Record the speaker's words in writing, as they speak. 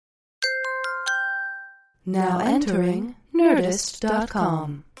Now entering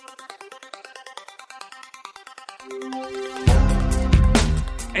Nerdist.com.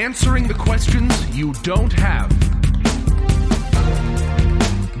 Answering the questions you don't have.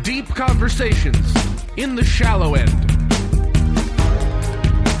 Deep conversations in the shallow end.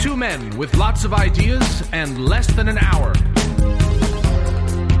 Two men with lots of ideas and less than an hour.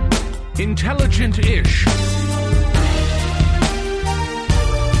 Intelligent-ish.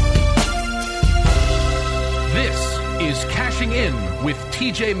 This is Cashing In with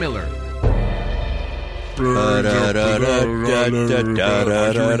TJ Miller.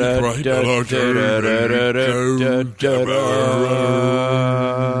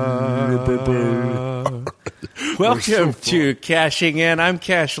 Welcome to Cashing In. I'm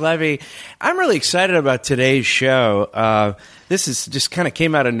Cash Levy. I'm really excited about today's show. This is just kind of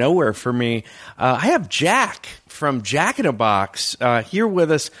came out of nowhere for me. I have Jack from Jack in a Box here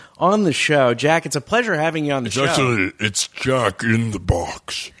with us on the show. Jack, it's a pleasure having you on the show. Actually, it's Jack in the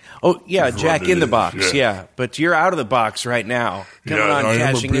Box. Oh, yeah, Jack in the Box, yeah. But you're out of the box right now. Coming on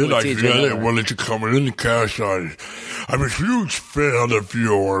Cashing In with TJ Miller. I wanted to come in, Cash. I'm a huge fan of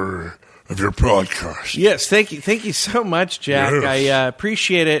your podcast. Yes, thank you so much, Jack. Yes. I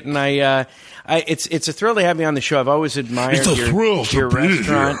appreciate it, and it's a thrill to have you on the show. I've always admired your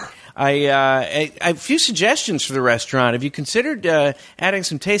restaurant. Here. I have a few suggestions for the restaurant. Have you considered adding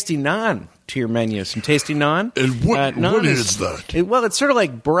some tasty naan to your menu? Some tasty naan? And what is that? Well, it's sort of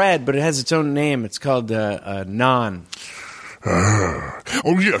like bread, but it has its own name. It's called naan.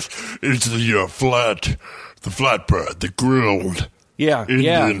 Oh, yes. It's the flatbread, the grilled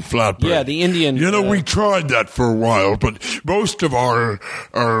Indian flatbread. Yeah, the Indian. We tried that for a while, but most of our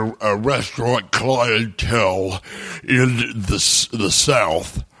restaurant clientele in the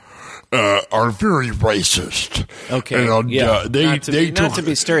South are very racist. Okay, and, not to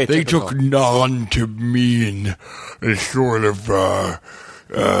be stereotypical. They took naan to mean a sort of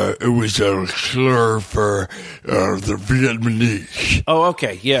it was a slur for the Vietnamese. Oh,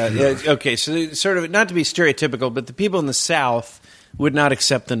 okay, yeah. Okay, so sort of not to be stereotypical, but the people in the South would not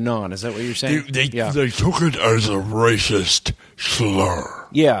accept the naan. Is that what you're saying? They took it as a racist slur.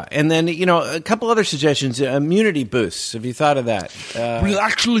 Yeah, and then, a couple other suggestions. Immunity boosts. Have you thought of that? Well,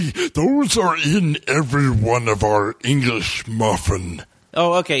 actually, those are in every one of our English muffin.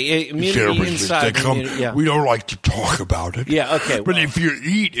 Oh, okay. Immunity inside. We don't like to talk about it. Yeah, okay. But if you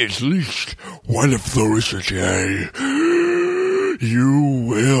eat at least one of those a day, you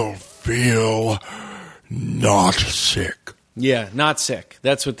will feel not sick. Yeah, not sick.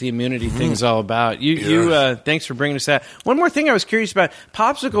 That's what the immunity thing's all about. Thanks for bringing us that. One more thing I was curious about: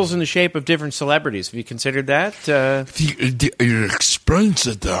 popsicles in the shape of different celebrities. Have you considered that? It explains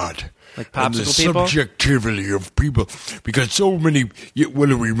that. Like popsicle and the people? Subjectivity of people. Because so many,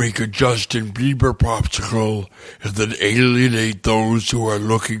 whether we make a Justin Bieber popsicle and then alienate those who are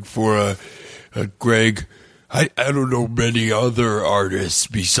looking for a Greg. I don't know many other artists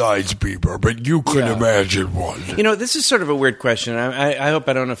besides Bieber, but you could imagine one. This is sort of a weird question. I hope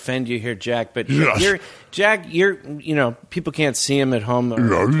I don't offend you here, Jack, but yes. you're people can't see him at home,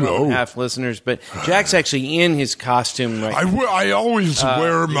 half listeners, but Jack's actually in his costume right now. I always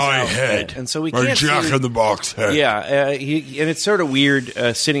wear my head. And so we my can't Jack see in the Box head. Yeah, and it's sort of weird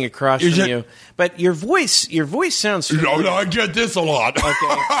sitting across from you. But your voice sounds familiar. No, I get this a lot.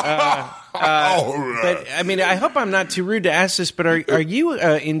 Okay. But I mean, I hope I'm not too rude to ask this, but are you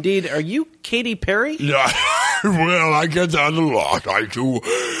are you Katy Perry? Yeah. Well, I get that a lot. I do.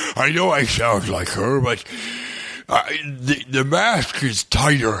 I know I sound like her, but the mask is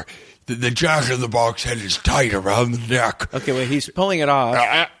tighter. The Jack in the Box head is tight around the neck. Okay, well, he's pulling it off.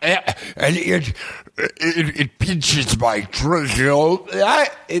 And it pinches my tracheal.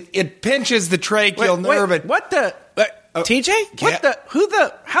 It pinches the tracheal nerve. Wait, what the... TJ? What the... Who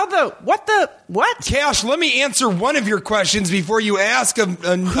the... How the... What the... What? Cash, let me answer one of your questions before you ask a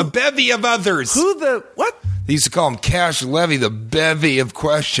bevy of others. Who the... What? They used to call him Cash Levy, the bevy of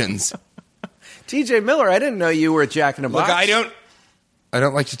questions. TJ Miller, I didn't know you were a Jack in a Box. Look, I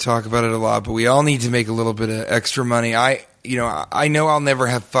don't like to talk about it a lot, but we all need to make a little bit of extra money. I know I'll never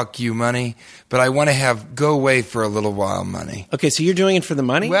have fuck you money, but I want to have go away for a little while money. Okay, so you're doing it for the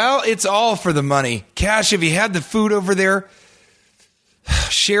money? Well, it's all for the money. Cash, have you had the food over there?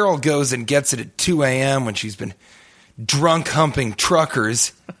 Cheryl goes and gets it at 2 a.m. when she's been drunk humping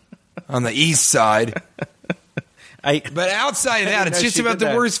truckers on the east side. But outside of that, it's just about the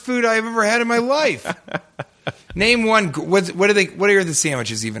worst food I've ever had in my life. Name one. What are the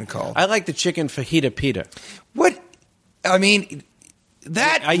sandwiches even called? I like the chicken fajita pita. What? I mean,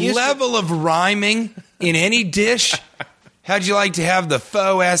 that level of rhyming in any dish How'd you like to have the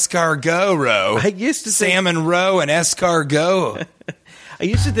faux escargot roe? I used to think, salmon roe and escargot. I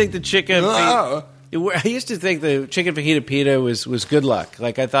used to think the chicken. Oh. I used to think the chicken fajita pita was good luck.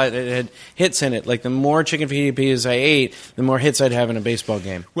 Like I thought it had hits in it. Like the more chicken fajita pitas I ate, the more hits I'd have in a baseball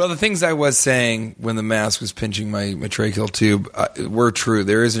game. Well, the things I was saying when the mask was pinching my tracheal tube were true.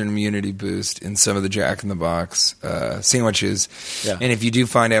 There is an immunity boost in some of the Jack in the Box sandwiches. Yeah. And if you do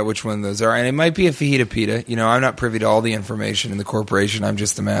find out which one those are, and it might be a fajita pita, I'm not privy to all the information in the corporation. I'm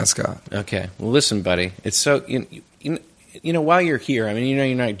just the mascot. Okay. Well, listen, buddy. It's so while you're here, I mean,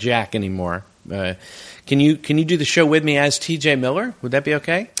 you're not Jack anymore. Can you do the show with me as TJ Miller? Would that be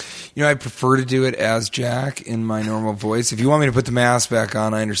okay? I prefer to do it as Jack in my normal voice. If you want me to put the mask back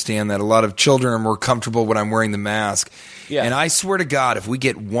on, I understand that. A lot of children are more comfortable when I'm wearing the mask. Yeah. And I swear to God, if we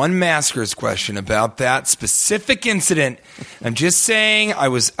get one masker's question about that specific incident, I'm just saying I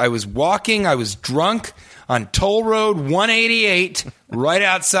was walking, I was drunk on Toll Road 188 right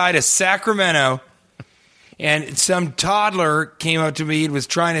outside of Sacramento. And some toddler came up to me and was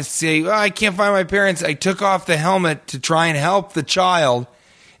trying to say, I can't find my parents. I took off the helmet to try and help the child.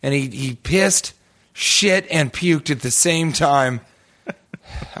 And he pissed, shit, and puked at the same time.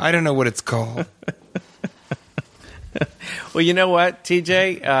 I don't know what it's called. Well, you know what,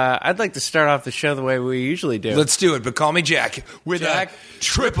 TJ? I'd like to start off the show the way we usually do. Let's do it, but call me Jack. With Jack, a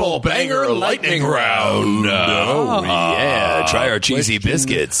triple banger lightning round. Oh, yeah. Try our cheesy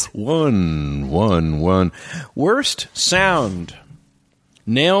biscuits. One. Worst sound.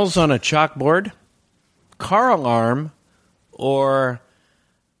 Nails on a chalkboard, car alarm, or...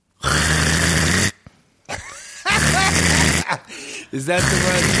 Is that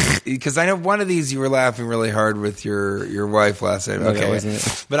the one? Because I know one of these you were laughing really hard with your wife last night. Okay, wasn't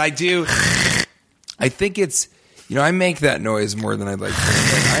it? But I think it's, I make that noise more than I'd like to.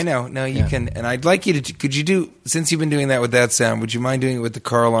 I know. No, you can. And I'd like you to, could you do, since you've been doing that with that sound, would you mind doing it with the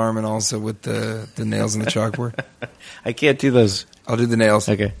car alarm and also with the nails on the chalkboard? I can't do those. I'll do the nails.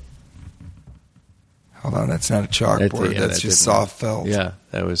 Okay. Hold on, that's not a chalkboard. That's just soft felt. Yeah,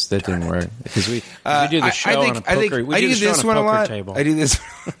 that didn't work because we do the show on a poker. I do this one a lot. Table. I do this.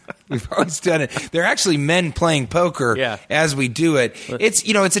 We've always done it. There are actually men playing poker as we do it. It's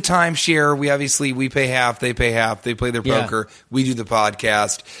it's a timeshare. We pay half, they pay half. They play their poker. We do the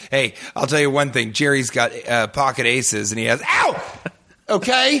podcast. Hey, I'll tell you one thing. Jerry's got pocket aces, and he has. Ow!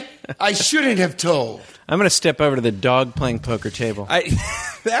 Okay, I shouldn't have told. I'm going to step over to the dog playing poker table.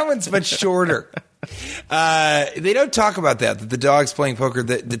 That one's much shorter. They don't talk about that the dogs playing poker,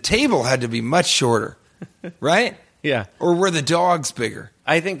 the table had to be much shorter, right? Yeah. Or were the dogs bigger?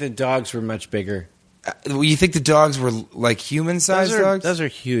 I think the dogs were much bigger. You think the dogs were like human-sized dogs? Those are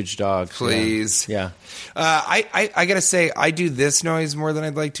huge dogs. Please. Yeah. I got to say, I do this noise more than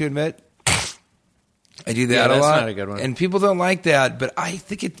I'd like to admit. I do that a lot. That's not a good one. And people don't like that, but I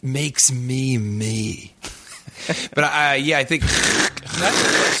think it makes me. But I think... That's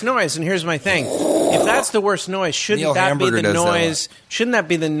the worst noise, and here's my thing. If that's the worst noise, shouldn't that be the noise? Shouldn't that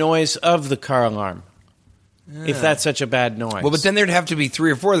be the noise of the car alarm? Yeah. If that's such a bad noise. Well, but then there'd have to be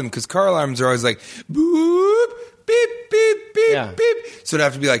 3 or 4 of them because car alarms are always like boop, beep, beep, beep, beep. So it'd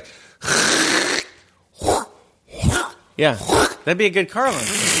have to be like. Yeah, that'd be a good car alarm.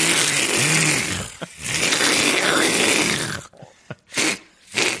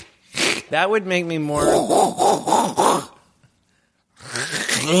 That would make me more.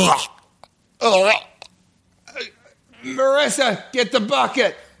 Marissa, get the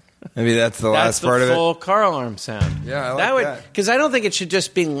bucket. Maybe that's the last part of it. That's the full car alarm sound. Yeah, I like that. Because I don't think it should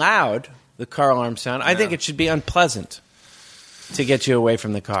just be loud, the car alarm sound. I think it should be unpleasant to get you away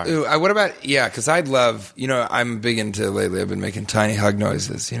from the car. Ooh, what about, because I'd love, I'm big into, lately I've been making tiny hug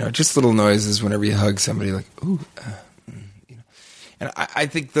noises, just little noises whenever you hug somebody, like, ooh, And I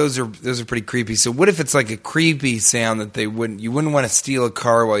think those are pretty creepy. So what if it's like a creepy sound that you wouldn't want to steal a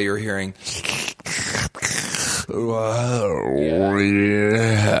car while you're hearing.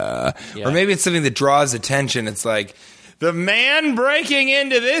 Yeah. Or maybe it's something that draws attention. It's like, the man breaking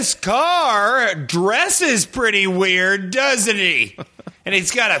into this car dresses pretty weird, doesn't he? And he's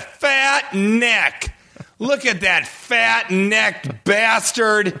got a fat neck. Look at that fat-necked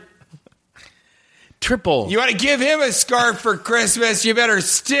bastard. Triple. You want to give him a scarf for Christmas, you better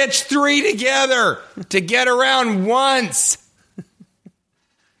stitch 3 together to get around once.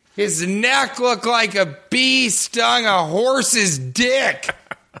 His neck looked like a bee stung a horse's dick.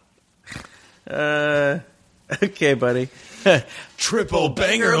 Okay, buddy. Triple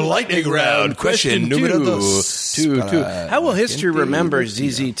banger lightning round. Question numero 2. How will history remember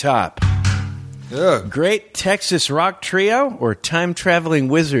ZZ Top? Great Texas rock trio or time-traveling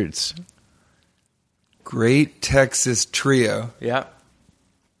wizards? Great Texas Trio. Yeah.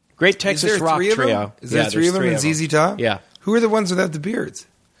 Great Texas rock trio. Is there three of them in ZZ Top? Yeah. Who are the ones without the beards?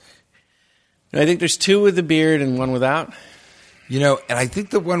 I think there's two with the beard and one without. And I think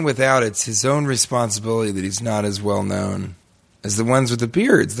the one without, it's his own responsibility that he's not as well known as the ones with the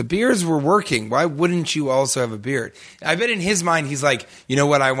beards. The beards were working. Why wouldn't you also have a beard? I bet in his mind he's like, you know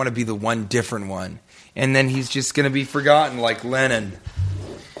what, I want to be the one different one. And then he's just going to be forgotten like Lennon.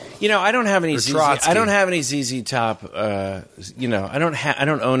 I don't have any ZZ. Trotsky. I don't have any ZZ Top. I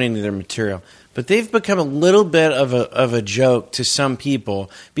don't own any of their material. But they've become a little bit of a joke to some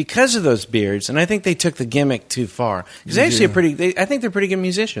people because of those beards, and I think they took the gimmick too far. Because I think they're pretty good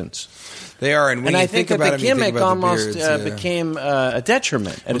musicians. They are, and I think that the gimmick almost became a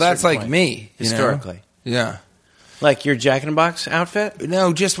detriment. Well, that's like me historically. Yeah, like your Jack in the Box outfit.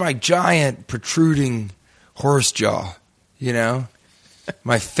 No, just my giant protruding horse jaw.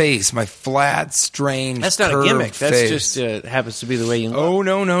 My face, my flat, strange. That's not a gimmick. That's just happens to be the way you look. Oh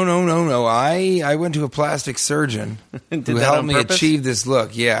no! I went to a plastic surgeon who helped me achieve this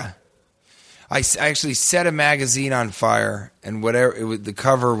look. Yeah, I actually set a magazine on fire, and the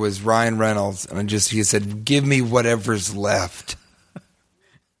cover was Ryan Reynolds, and he said, "Give me whatever's left."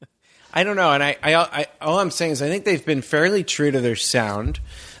 I don't know, and I all I'm saying is I think they've been fairly true to their sound.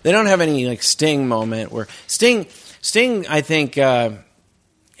 They don't have any Sting moment where Sting.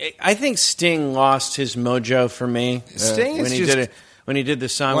 I think Sting lost his mojo for me. Sting is when he did the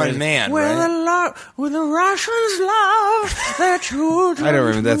song. One man, right? With the Russians love their children. I don't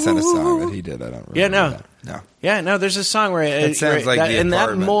remember. That's not a song that he did. I don't remember. Yeah, no. That. No. Yeah, no, there's a song where it sounds like in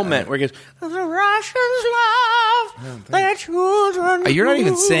that moment where he goes, the Russians love their children. You're not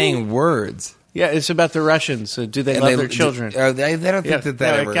even saying words. Yeah, it's about the Russians. So do they love their children? They don't think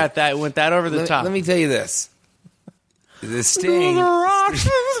that ever. It went that over the top. Let me tell you this. The Sting. The Russians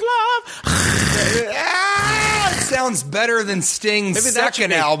love. It sounds better than Sting's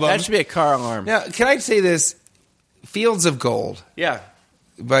second album. That should be a car alarm. Now, can I say this? Fields of Gold. Yeah.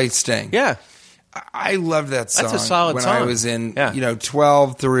 By Sting. Yeah. I loved that song. That's a solid song. When I was in,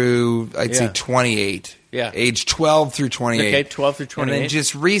 12 through, I'd say 28. Yeah. Age 12 through 28. Okay, 12 through 28. And then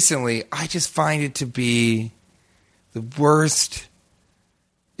just recently, I just find it to be the worst.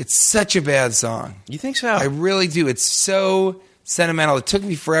 It's such a bad song. You think so? I really do. It's so sentimental. It took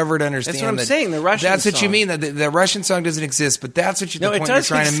me forever to understand. That's what I'm saying. The Russian That's song. What you mean. The Russian song doesn't exist, but that's what the point you're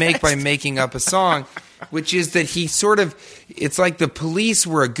trying to make by making up a song, which is that he it's like the Police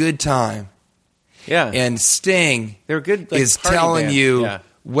were a good time. Yeah. And Sting They're good, is telling you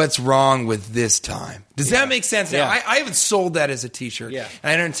what's wrong with this time. Does that make sense? Now, Yeah. I haven't sold that as a T-shirt, Yeah.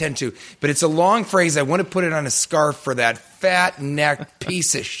 and I don't intend to, but it's a long phrase. I want to put it on a scarf for that fat-necked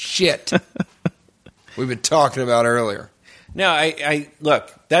piece of shit we've been talking about earlier. No, I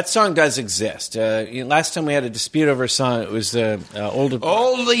look, that song does exist. Last time we had a dispute over a song, it was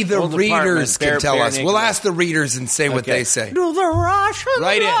Only the readers can tell us. We'll ask the readers and say what they say. Do the Russians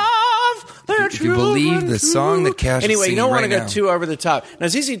love their If you believe the song that Cash is Anyway, you singing don't want to right go now. too over the top. Now,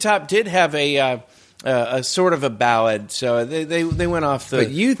 ZZ Top did have a sort of a ballad, so they went off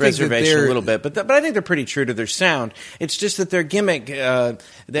the reservation a little bit. But I think they're pretty true to their sound. It's just that their gimmick, they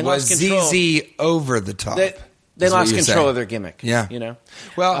was lost control. ZZ over the top. They lost control of their gimmick. Yeah.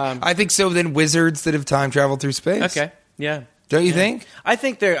 Well, I think so. Then wizards that have time traveled through space. Okay. Yeah. Don't you think? I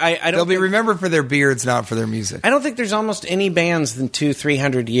think they're. They'll be remembered for their beards, not for their music. I don't think there's almost any bands in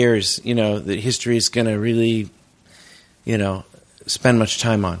 200-300 years, that history is going to really, spend much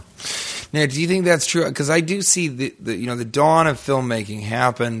time on. Now, do you think that's true? Because I do see the dawn of filmmaking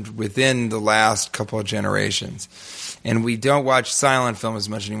happened within the last couple of generations. And we don't watch silent film as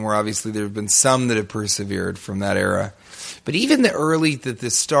much anymore. Obviously, there have been some that have persevered from that era. But even the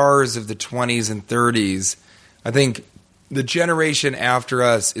stars of the 20s and 30s, I think the generation after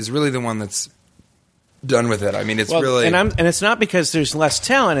us is really the one that's done with it. I mean, it's really... And it's not because there's less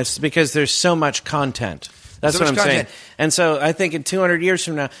talent. It's because there's so much content. That's what I'm saying. And so I think in 200 years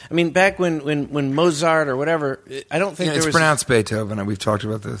from now, I mean, back when Mozart or whatever, I don't think there was... It's pronounced Beethoven. We've talked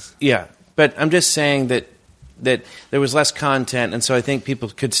about this. Yeah. But I'm just saying that there was less content, and so I think people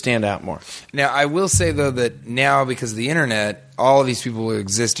could stand out more. Now, I will say, though, that now, because of the internet, all of these people will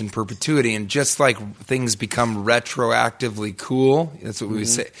exist in perpetuity, and just like things become retroactively cool, that's what we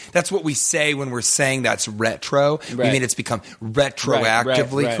say. That's what we say when we're saying that's retro. Right. We mean it's become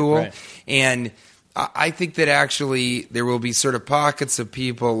retroactively cool. Right. And I think that actually there will be sort of pockets of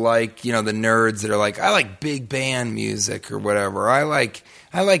people like, the nerds that are like, I like big band music or whatever. I like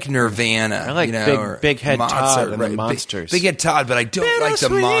Nirvana. I like Big Head Todd and the Monsters. Big Head Todd, but I don't like the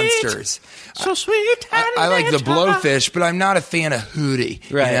Monsters. So sweet. I like the Blowfish, but I'm not a fan of Hootie.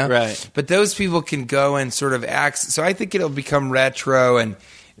 Right, right. But those people can go and sort of act. So I think it'll become retro, and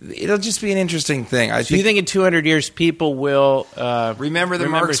it'll just be an interesting thing. Do you think in 200 years people will remember the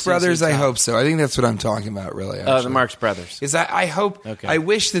Marx Brothers? I hope so. I think that's what I'm talking about, really. The Marx Brothers. Is I hope. Okay. I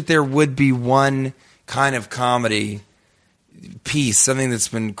wish that there would be one kind of comedy piece, something that's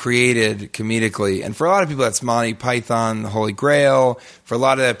been created comedically. And for a lot of people, that's Monty Python, the Holy Grail. For a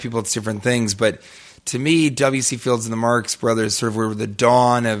lot of people, it's different things. But to me, W.C. Fields and the Marx Brothers sort of were the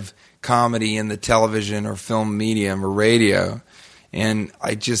dawn of comedy in the television or film medium or radio. And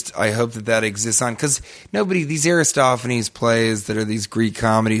I hope that exists on, because these Aristophanes plays that are these Greek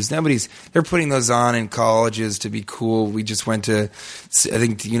comedies, they're putting those on in colleges to be cool. We just went to, I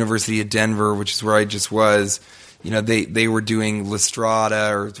think, the University of Denver, which is where I just was. They were doing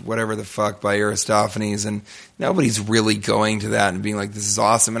Lystrata or whatever the fuck by Aristophanes, and nobody's really going to that and being like, this is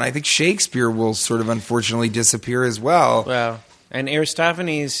awesome. And I think Shakespeare will sort of unfortunately disappear as well. Wow. And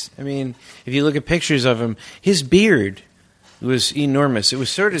Aristophanes, if you look at pictures of him, his beard was enormous. It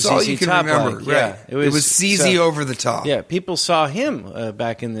was sort of ZZ Top. All you can remember, right? Yeah, it was ZZ over the top. Yeah, people saw him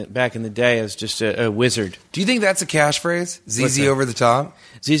back in the day as just a wizard. Do you think that's a cash phrase? ZZ over the top?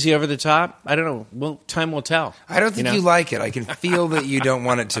 ZZ over the top? I don't know. Well, time will tell. I don't think you like it. I can feel that you don't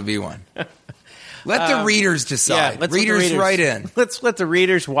want it to be one. Let the readers decide. Yeah, readers write in. Let's let the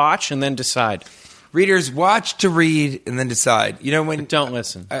readers watch and then decide. Readers watch to read and then decide. But don't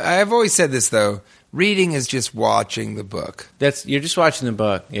listen. I've always said this, though. Reading is just watching the book. You're just watching the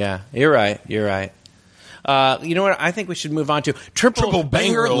book. Yeah, you're right. You know what? I think we should move on to triple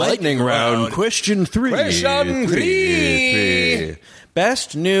banger lightning round. Question 3. Question 3.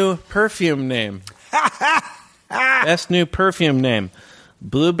 Best new perfume name. Best new perfume name.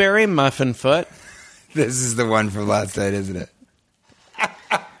 Blueberry Muffin Foot. This is the one from last night, isn't it?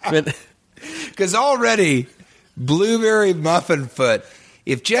 Because already, Blueberry Muffin Foot.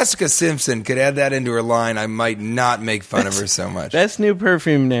 If Jessica Simpson could add that into her line, I might not make fun of her so much. Best new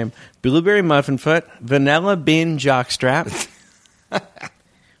perfume name. Blueberry Muffin Foot. Vanilla Bean Jockstrap.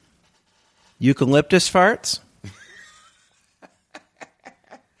 Eucalyptus Farts.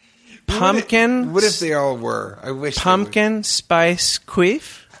 Pumpkin. What if they all were? I wish. Pumpkin Spice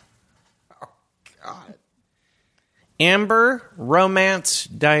Queef. Oh, God. Amber Romance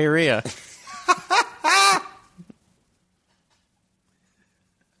Diarrhea.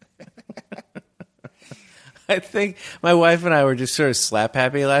 I think my wife and I were just sort of slap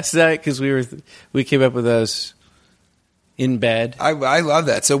happy last night because we came up with those in bed. I love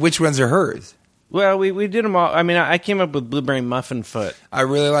that. So which ones are hers? Well, we did them all. I came up with Blueberry Muffin Foot. I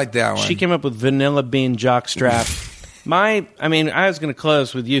really like that one. She came up with Vanilla Bean Jockstrap. I was going to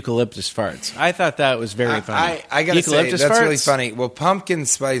close with Eucalyptus Farts. I thought that was very funny. I got to say, that's farts? really funny. Well, Pumpkin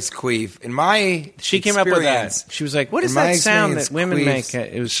Spice Queef, in my She came up with that. She was like, what is that sound that women queefs,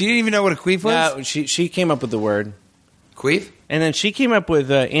 make? She didn't even know what a queef was? No, she came up with the word. Queef? And then she came up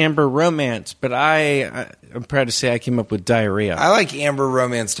with Amber Romance, but I'm proud to say I came up with Diarrhea. I like Amber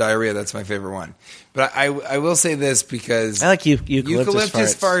Romance Diarrhea. That's my favorite one. But I will say this because I like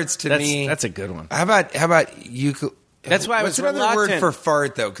Eucalyptus Farts to me. That's a good one. How about Eucalyptus? That's why I was reluctant. What's another word for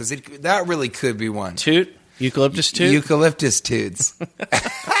fart, though? Because that really could be one. Toot? Eucalyptus toot? Eucalyptus toots.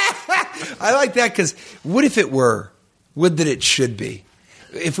 I like that because what if it were? Would that it should be?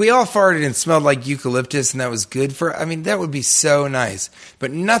 If we all farted and smelled like eucalyptus and that was good for... that would be so nice.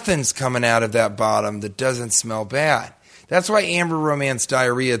 But nothing's coming out of that bottom that doesn't smell bad. That's why Amber Romance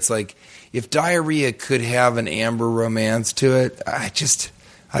Diarrhea, it's like, if diarrhea could have an amber romance to it,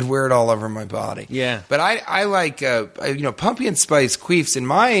 I'd wear it all over my body. Yeah. But I like, pumpkin spice queefs. In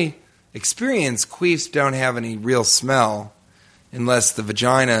my experience, queefs don't have any real smell unless the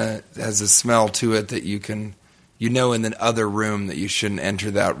vagina has a smell to it that in the other room that you shouldn't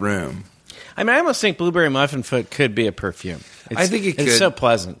enter that room. I almost think Blueberry Muffin Foot could be a perfume. I think it could. It's so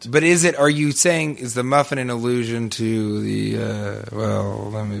pleasant. But are you saying, is the muffin an allusion to the,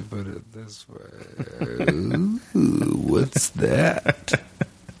 let me put it this way. Ooh, what's that?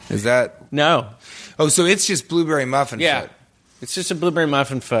 Is that? No. Oh, so it's just Blueberry Muffin Foot. It's just a Blueberry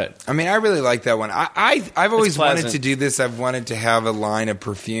Muffin Foot. I really like that one. I've always wanted to do this. I've wanted to have a line of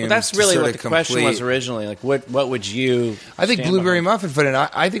perfumes. Well, that's really what the question was originally. Like, what would you? I think Blueberry Muffin Foot, and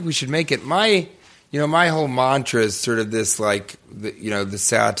I think we should make it. My My whole mantra is sort of this, like, the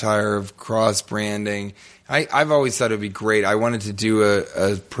satire of cross-branding. I've always thought it would be great. I wanted to do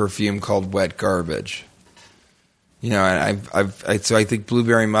a perfume called Wet Garbage. And so I think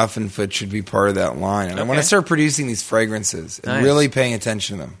Blueberry Muffin Foot should be part of that line. And I want to start producing these fragrances and really paying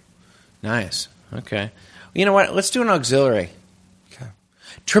attention to them. Nice. Okay. You know what? Let's do an auxiliary. Okay.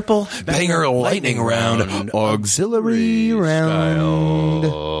 Triple banger lightning round. Auxiliary round.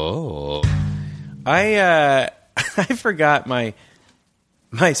 I forgot my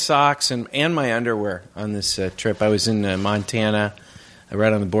socks and my underwear on this trip. I was in Montana,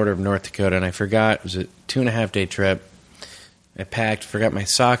 right on the border of North Dakota, and I forgot. It was a 2.5-day trip. I packed, forgot my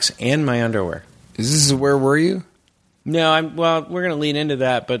socks and my underwear. Where were you? No, we're going to lead into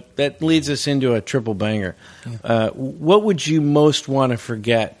that, but that leads us into a triple banger. Yeah. What would you most want to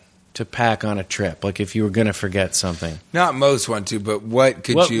forget to pack on a trip? Like if you were going to forget something. Not most want to, but what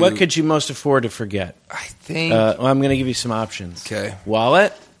could you most afford to forget? I think... I'm going to give you some options. Okay.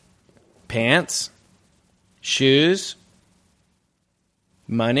 Wallet, pants, shoes,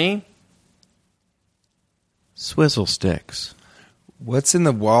 money, swizzle sticks. What's in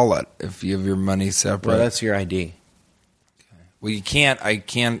the wallet if you have your money separate? Well, that's your ID. Okay. Well, I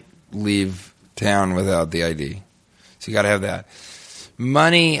can't leave town without the ID. So you got to have that.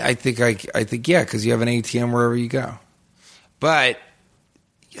 Money, I think, yeah, because you have an ATM wherever you go. But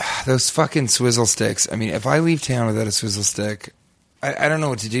those fucking swizzle sticks. I mean, if I leave town without a swizzle stick, I don't know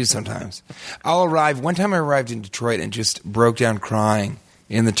what to do sometimes. One time I arrived in Detroit and just broke down crying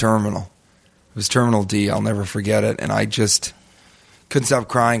in the terminal. It was Terminal D. I'll never forget it. And I just couldn't stop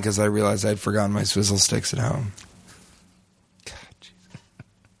crying because I realized I'd forgotten my swizzle sticks at home. God,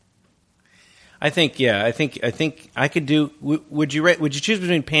 I think I could do. Would you choose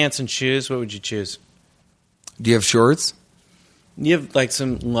between pants and shoes? What would you choose? Do you have shorts? You have like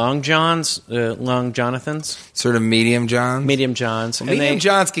some long johns, long Jonathans? Sort of medium johns? Medium johns. Well, medium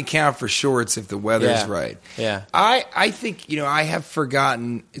johns can count for shorts if the weather's right. Yeah. I think, I have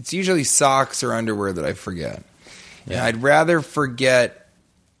forgotten, it's usually socks or underwear that I forget. Yeah. And I'd rather forget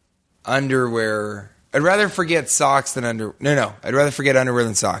underwear. I'd rather forget socks than underwear. No. I'd rather forget underwear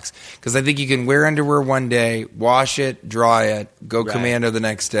than socks. Because I think you can wear underwear one day, wash it, dry it, go commando the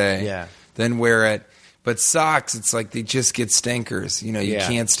next day, then wear it. But socks, it's like they just get stinkers. You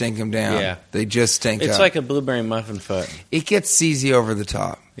can't stink them down. Yeah. They just stink It's up. like a Blueberry Muffin Foot. It gets seasy over the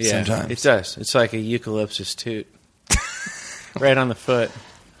top sometimes. It does. It's like a eucalyptus toot. Right on the foot.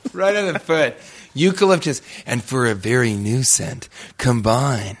 Right on the foot. Eucalyptus. And for a very new scent,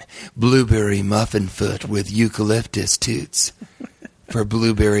 combine Blueberry Muffin Foot with eucalyptus toots. For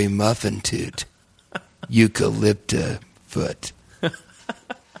Blueberry Muffin Toot, Eucalypta Foot.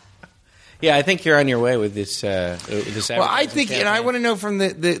 Yeah, I think you're on your way with this. Well, I think, and I want to know from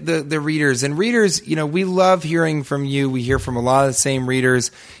the readers. And readers, we love hearing from you. We hear from a lot of the same readers.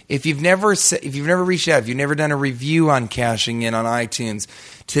 If you've never reached out, if you've never done a review on Cashing In on iTunes,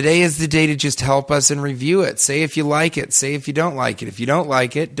 today is the day to just help us and review it. Say if you like it. Say if you don't like it. If you don't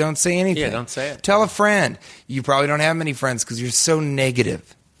like it, don't say anything. Yeah, don't say it. Tell a friend. You probably don't have many friends because you're so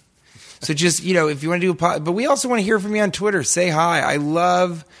negative. So just, if you want to do but we also want to hear from you on Twitter. Say hi. I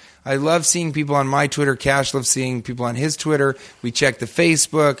love seeing people on my Twitter. Cash loves seeing people on his Twitter. We check the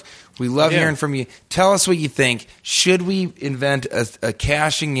Facebook. We love hearing from you. Tell us what you think. Should we invent a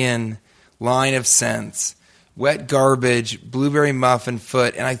Cashing In line of scents? Wet Garbage, Blueberry Muffin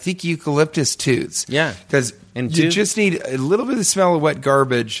Foot, and I think eucalyptus toots. Yeah. Because you just need a little bit of the smell of wet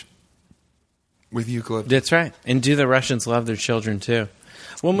garbage with eucalyptus. That's right. And do the Russians love their children too?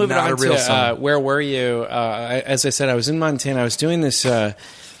 We'll move on to where were you? As I said, I was in Montana. I was doing this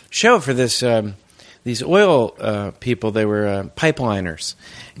show for these oil people. They were pipeliners.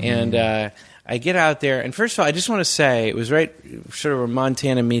 And I get out there, and first of all, I just want to say, it was right sort of where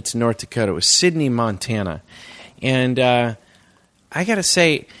Montana meets North Dakota. It was Sidney, Montana. And I got to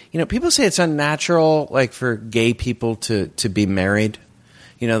say, people say it's unnatural, like for gay people to be married.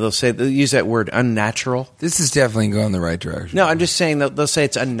 They'll use that word, unnatural. This is definitely going the right direction. No, I'm just saying they'll say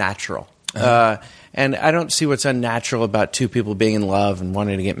it's unnatural. And I don't see what's unnatural about two people being in love and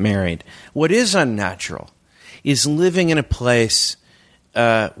wanting to get married. What is unnatural is living in a place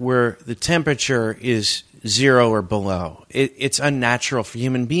where the temperature is 0 or below. It's unnatural for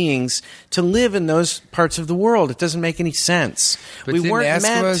human beings to live in those parts of the world. It doesn't make any sense. But we weren't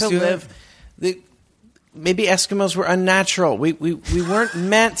meant to do live. maybe Eskimos were unnatural. We weren't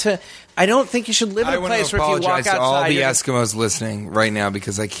meant to. I don't think you should live in a place where if you walk apologize outside, to all the you're- Eskimos listening right now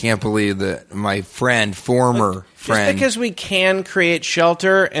because I can't believe that my former Just friend. because we can create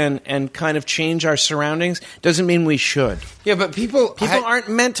shelter and kind of change our surroundings doesn't mean we should. Yeah, but people Aren't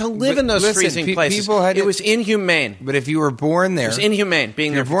meant to live But in those listen, freezing places. people had It to- was inhumane. But if you were born there, It was inhumane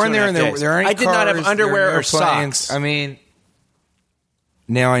being there you're for born there, and 2.5 there, days. there aren't I did not have cars, underwear there are or no planes. socks. I mean,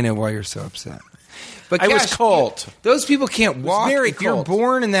 now I know why you're so upset. But I was Cash, cold. Those people can't walk. very if you're cold.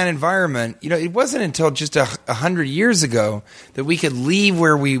 born in that environment, it wasn't until just 100 years ago that we could leave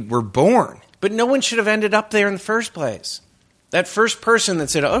where we were born. But no one should have ended up there in the first place. That first person that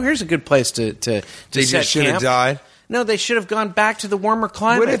said, "Oh, here's a good place to They set just should have camp." died. No, they should have gone back to the warmer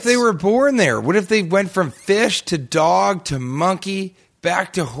climates. What if they were born there? What if they went from fish to dog to monkey,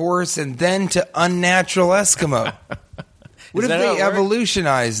 back to horse, and then to unnatural Eskimo? What if that how they it works?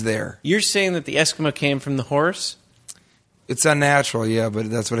 evolutionized there? You're saying that the Eskimo came from the horse? It's unnatural, yeah, but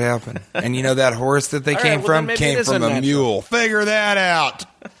that's what happened. And that horse that they All came right, well, then from maybe it came is from a unnatural. mule. Figure that out.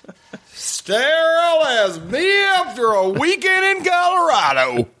 Sterile as me after a weekend in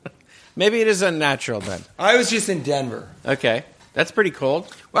Colorado. Maybe it is unnatural then. I was just in Denver. Okay. That's pretty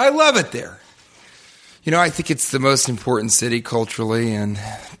cold. Well, I love it there. I think it's the most important city culturally and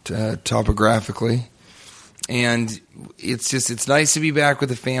topographically. And it's nice to be back with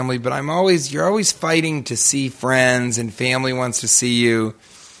the family, but you're always fighting to see friends, and family wants to see you,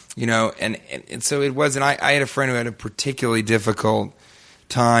 and so it wasn't, I had a friend who had a particularly difficult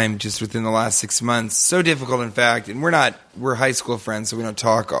time just within the last 6 months. So difficult, in fact, and we're high school friends, so we don't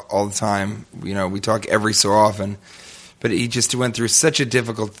talk all the time. We talk every so often, but he just went through such a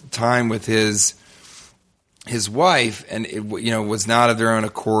difficult time with his wife, and it was not of their own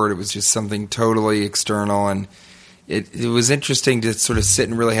accord. It was just something totally external, and it was interesting to sort of sit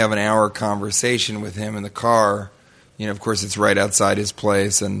and really have an hour conversation with him in the car. Of course, it's right outside his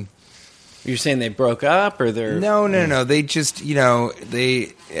place, and You're saying they broke up or they're... no. They just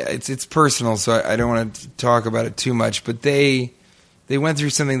it's personal, so I don't want to talk about it too much. But they went through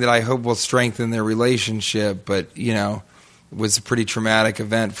something that I hope will strengthen their relationship, but was a pretty traumatic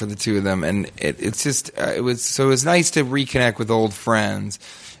event for the two of them, and it was nice to reconnect with old friends.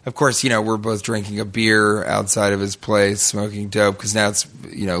 Of course, we're both drinking a beer outside of his place, smoking dope, because now it's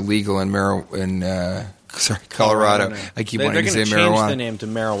legal in Colorado. I keep wanting to say They're going to marijuana. change the name to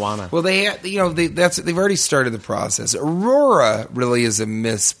marijuana. Well, they've already started the process. Aurora really is a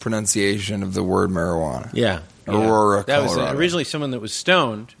mispronunciation of the word marijuana. Yeah. Aurora, That was Colorado. originally someone that was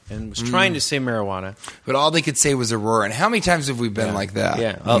stoned and was trying to say marijuana. But all they could say was Aurora. And how many times have we been like that?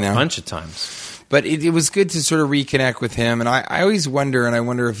 Yeah, you a know? bunch of times. But it was good to sort of reconnect with him. And I always wonder, and I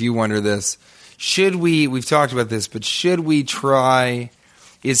wonder if you wonder this, we've talked about this, but should we try,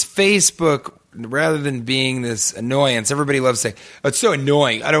 is Facebook, rather than being this annoyance, everybody loves saying, oh, it's so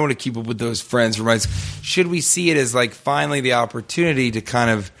annoying, I don't want to keep up with those friends. Should we see it as like finally the opportunity to kind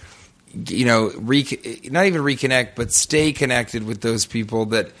of, not even reconnect, but stay connected with those people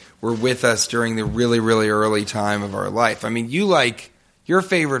that were with us during the really, really early time of our life? I mean, your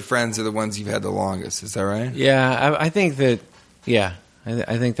favorite friends are the ones you've had the longest. Is that right? Yeah, I think that. Yeah,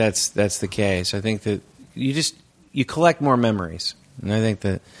 I think that's the case. I think that you collect more memories, and I think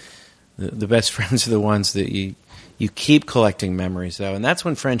that the best friends are the ones that you keep collecting memories, though, and that's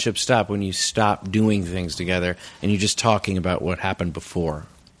when friendships stop. When you stop doing things together and you're just talking about what happened before.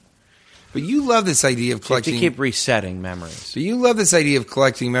 But you love this idea of collecting. You keep resetting memories. So you love this idea of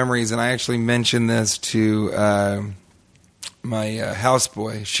collecting memories, and I actually mentioned this to my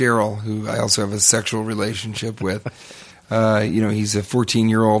houseboy, Cheryl, who I also have a sexual relationship with. He's a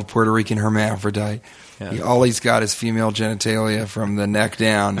 14-year-old Puerto Rican hermaphrodite. Yeah. All he's got is female genitalia from the neck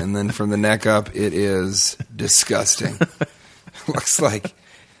down, and then from the neck up, it is disgusting. looks like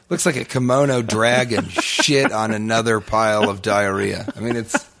a kimono dragon shit on another pile of diarrhea. I mean,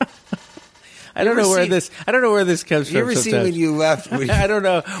 it's. I don't know where this comes from. You ever see when you left? I don't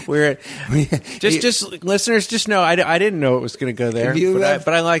know where. Just listeners, just know I didn't know it was going to go there.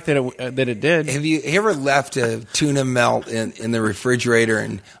 But I like that it did. Have you ever left a tuna melt in the refrigerator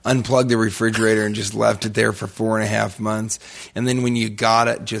and unplugged the refrigerator and just left it there for 4.5 months, and then when you got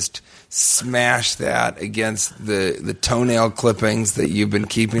it, just smash that against the toenail clippings that you've been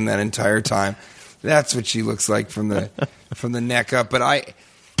keeping that entire time? That's what she looks like from the neck up. But I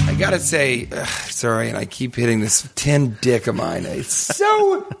gotta say, sorry, and I keep hitting this tin dick of mine. It's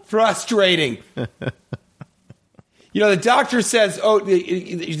so frustrating. The doctor says,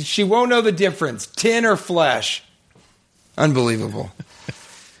 she won't know the difference, tin or flesh. Unbelievable.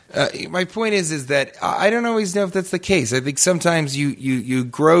 My point is that I don't always know if that's the case. I think sometimes you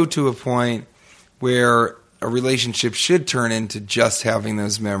grow to a point where a relationship should turn into just having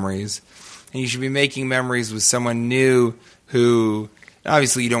those memories. And you should be making memories with someone new who,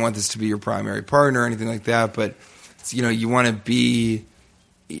 obviously you don't want this to be your primary partner or anything like that, but you want to be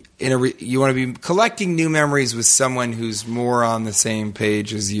you want to be collecting new memories with someone who's more on the same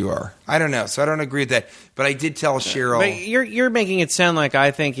page as you are. I don't know, so I don't agree with that. But I did tell Cheryl. But you're making it sound like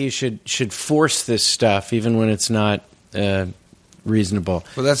I think you should force this stuff even when it's not reasonable.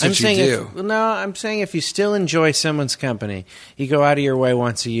 Well, that's what you do. No, I'm saying if you still enjoy someone's company, you go out of your way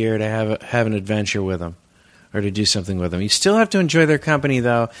once a year to have an adventure with them or to do something with them. You still have to enjoy their company,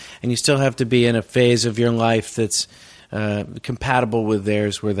 though, and you still have to be in a phase of your life that's compatible with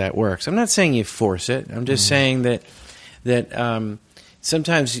theirs where that works. I'm not saying you force it. I'm just saying that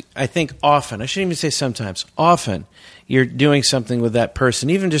sometimes, I think often, I shouldn't even say sometimes, often you're doing something with that person,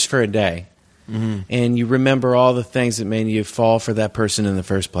 even just for a day, and you remember all the things that made you fall for that person in the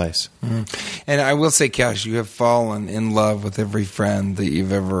first place. And I will say, Cash, you have fallen in love with every friend that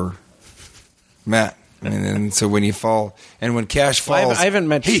you've ever met. I mean, and so when you fall, and when Cash falls,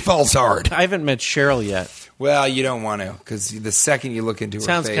 he falls hard. I haven't met Cheryl yet. Well, you don't want to, because the second you look into her face...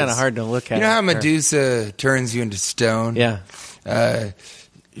 Sounds kind of hard to look at. You know how Medusa turns you into stone? Yeah.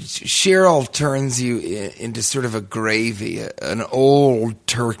 Cheryl turns you into sort of a gravy, an old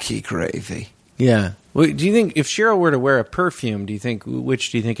turkey gravy. Yeah. Well, do you think, if Cheryl were to wear a perfume,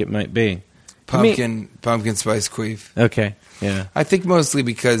 which do you think it might be? Pumpkin spice queef. Okay. Yeah. I think mostly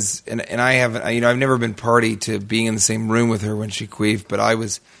because, and I haven't, I've never been party to being in the same room with her when she queefed, but I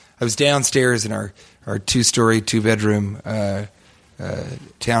was downstairs in our 2-story, 2-bedroom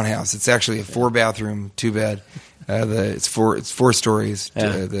townhouse. It's actually a 4-bathroom, 2-bed. It's 4 stories.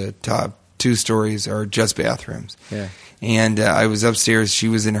 Yeah. The top 2 stories are just bathrooms. Yeah. And I was upstairs. She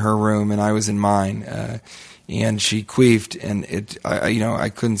was in her room, and I was in mine. And she queefed, and I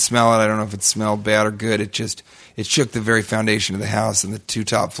couldn't smell it. I don't know if it smelled bad or good. It shook the very foundation of the house, and the 2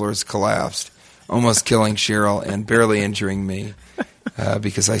 top floors collapsed, almost killing Cheryl and barely injuring me.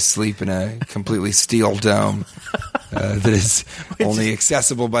 Because I sleep in a completely steel dome that is only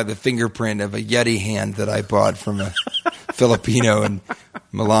accessible by the fingerprint of a Yeti hand that I bought from a Filipino in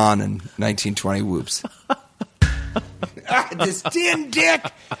Milan in 1920. Whoops. This tin dick!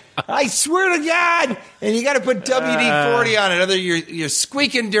 I swear to God! And you got to put WD-40 on it, other you're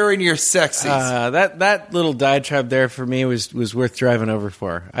squeaking during your sexies. That little diatribe there for me was worth driving over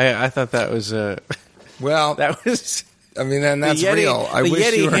for. I thought that was well, that was. I mean, then that's Yeti, real. I wish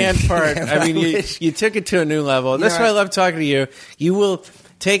Yeti you were hand part. I mean, you took it to a new level. That's why I love talking to you. You will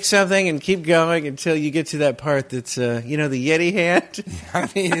take something and keep going until you get to that part that's, the Yeti hand. I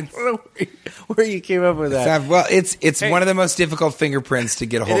mean, I don't know where you came up with that. Well, it's one of the most difficult fingerprints to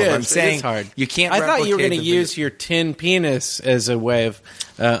get a hold of. I'm saying it's hard. You can't. I thought you were going to use your tin penis as a way of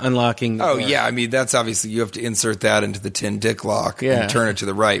unlocking. Oh yeah, I mean that's obviously you have to insert that into the tin dick lock and turn it to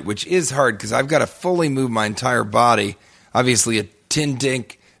the right, which is hard because I've got to fully move my entire body. Obviously, a tin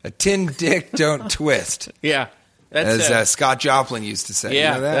dick don't twist. Yeah. As Scott Joplin used to say.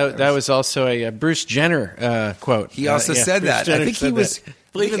 Yeah, you know that? that was also a Bruce Jenner quote. He also said that. I think he was.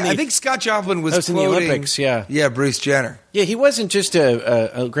 I think Scott Joplin was in the Olympics. Yeah, Bruce Jenner. Yeah, he wasn't just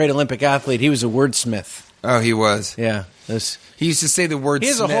a great Olympic athlete. He was a wordsmith. Oh, he was. Yeah, he used to say the word. He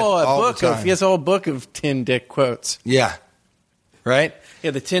has Smith a whole all book the time. He has a whole book of tin dick quotes. Yeah, right.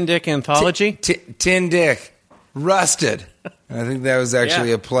 Yeah, the Tin Dick Anthology. Tin Dick, rusted. I think that was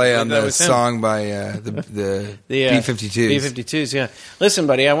actually a play on the song by the B-52s. B-52s, yeah. Listen,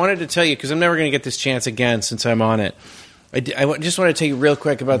 buddy, I wanted to tell you, because I'm never going to get this chance again since I'm on it. I just want to tell you real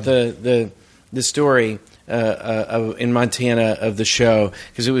quick about the story in Montana of the show,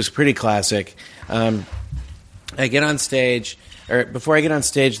 because it was pretty classic. I get on stage, or before I get on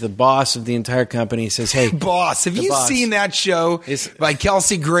stage, the boss of the entire company says, "Hey, boss, have you seen that show by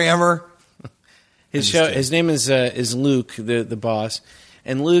Kelsey Grammer?" His name is Luke, the boss,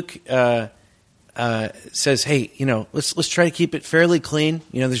 and Luke says, "Hey, let's try to keep it fairly clean.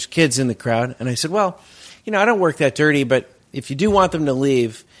 There's kids in the crowd." And I said, "Well, I don't work that dirty, but if you do want them to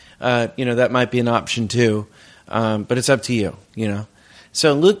leave, that might be an option too. But it's up to you.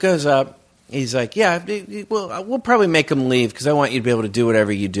 So Luke goes up. He's like, "Yeah, we'll probably make them leave because I want you to be able to do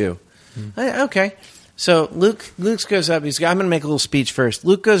whatever you do." Okay. So Luke goes up. He's like, "I'm going to make a little speech first."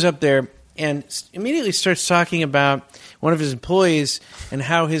 Luke goes up there and immediately starts talking about one of his employees and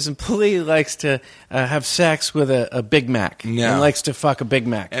how his employee likes to have sex with a Big Mac and likes to fuck a Big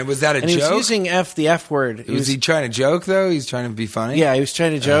Mac. And was that a joke? And he was using the F word. Was he trying to joke, though? He's trying to be funny? Yeah, he was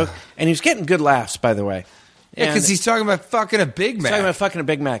trying to joke. And he was getting good laughs, by the way. Yeah, because he's talking about fucking a Big Mac. He's talking about fucking a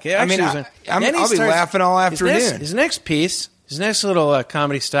Big Mac. I'll be laughing all afternoon. His next piece, his next little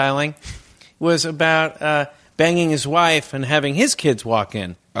comedy styling, was about banging his wife and having his kids walk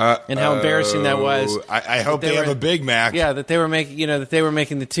in, and how embarrassing that was. I hope they have a Big Mac. Yeah, that they were making,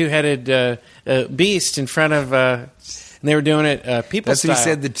 the two-headed beast in front of, and they were doing it people That's style. what he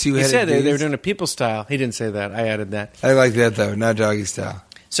said, the two-headed He said they were beast? doing it people style. He didn't say that. I added that. I like that, though, not doggy style.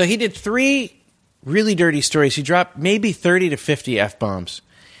 So he did 3 really dirty stories. He dropped maybe 30 to 50 F-bombs.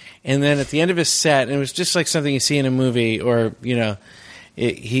 And then at the end of his set, and it was just like something you see in a movie, or,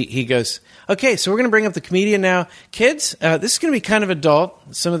 he goes, okay, so we're going to bring up the comedian now. Kids, this is going to be kind of adult,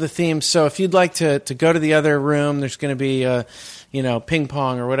 some of the themes. So if you'd like to go to the other room, there's going to be, ping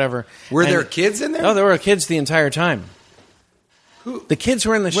pong or whatever. Were there kids in there? Oh, there were kids the entire time. The kids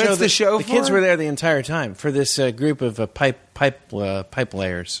were in the show. What's the show The for? kids were there the entire time for this group of pipe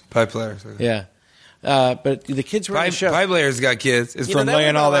layers. Pipe layers. Okay. Yeah. But the kids were in the show. Pipe layers got kids. It's from that laying would've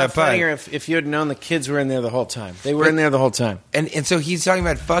been all a lot that pipe. funnier if you had known the kids were in there the whole time. They were in there the whole time. And so he's talking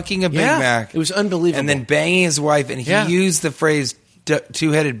about fucking a Big Yeah, Mac. it was unbelievable. And then banging his wife, and he Yeah. used the phrase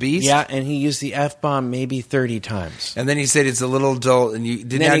two-headed beast. Yeah, and he used the F-bomb maybe 30 times. And then he said it's a little adult. And you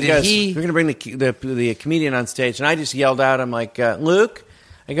did And then now, he goes, he? we're going to bring the comedian on stage. And I just yelled out, I'm like, Luke,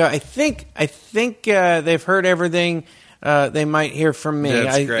 I go, I think they've heard everything they might hear from me.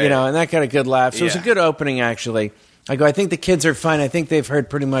 That's great. And that got a good laugh. So it was a Yeah. good opening, actually. I go, I think the kids are fine. I think they've heard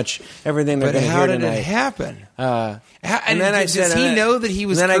pretty much everything they're But going to hear how did tonight. it happen? And then I said, does he know that he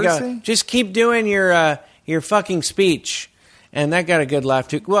was and then cursing? I go, just keep doing your fucking speech. And that got a good laugh,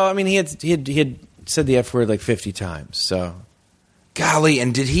 too. Well, I mean, he had said the F word like 50 times, so. Golly,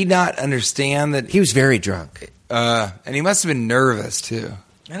 and did he not understand that? He was very drunk. And he must have been nervous, too.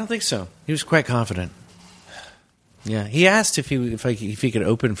 I don't think so. He was quite confident. Yeah, he asked if he could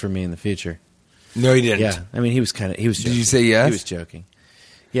open for me in the future. No, he didn't. Yeah, I mean, he was joking. Did you say yes? He was joking.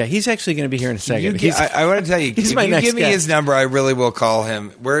 Yeah, he's actually going to be here in a second. I want to tell you, he's if my you next give me guest. his number, I really will call him.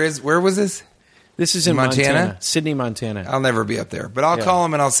 Where was this? This is in Montana? Sydney, Montana. I'll never be up there. But I'll call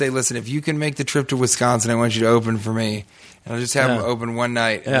him and I'll say, listen, if you can make the trip to Wisconsin, I want you to open for me. And I'll just have him open one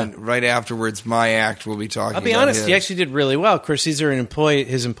night. And then right afterwards, my act will be talking I'll be about honest, his. he actually did really well. Of course, these are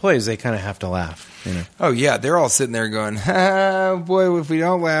his employees. They kind of have to laugh. Oh, yeah. They're all sitting there going, oh, boy, if we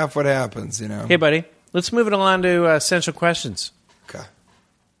don't laugh, what happens? Hey, buddy, let's move it along to essential questions. Okay.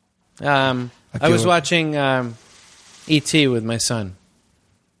 I was watching E.T. with my son.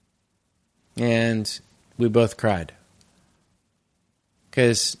 And we both cried.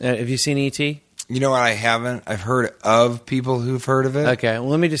 Because, have you seen E.T.? You know what? I haven't. I've heard of people who've heard of it. Okay, well,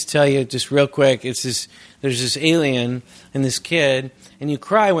 let me just tell you, just real quick, there's this alien and this kid, and you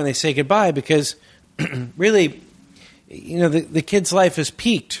cry when they say goodbye because, really, the kid's life is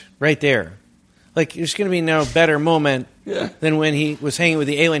peaked right there. Like, there's going to be no better moment than when he was hanging with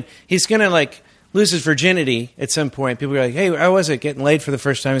the alien. He's going to, lose his virginity at some point. People are like, hey, how was it getting laid for the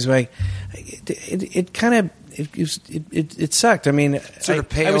first time? He's like, it sucked. I mean, Sort of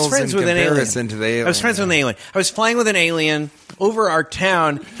pales I was friends in with an alien. comparison to the alien. I was friends with an alien. I was flying with an alien over our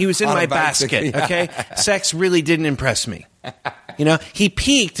town. He was in On a my bicycle, basket, okay? Sex really didn't impress me. He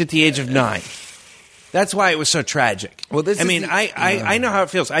peaked at the age of 9. That's why it was so tragic. Well, I know how it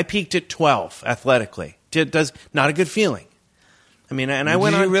feels. I peaked at 12 athletically. Not a good feeling. I mean, and I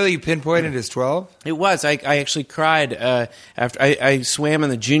went on. Did you really pinpoint it as 12? It was. I actually cried after I swam in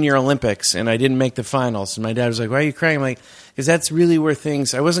the Junior Olympics and I didn't make the finals. And my dad was like, "Why are you crying?" I'm like, "Because that's really where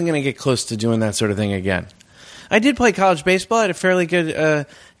things." I wasn't going to get close to doing that sort of thing again. I did play college baseball. I had a fairly good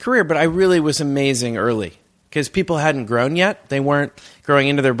career, but I really was amazing early because people hadn't grown yet. They weren't growing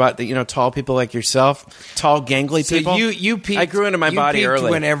into their butt. Tall people like yourself, tall, gangly people. So you peaked. I grew into my body peaked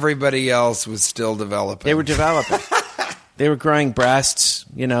early when everybody else was still developing. They were developing. They were growing breasts,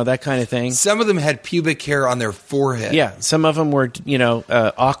 that kind of thing. Some of them had pubic hair on their forehead. Yeah, some of them were,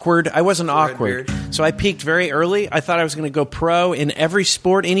 awkward. I wasn't Forehead awkward. beard. So I peaked very early. I thought I was going to go pro in every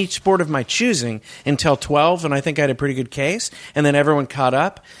sport, in each sport of my choosing, until 12, and I think I had a pretty good case. And then everyone caught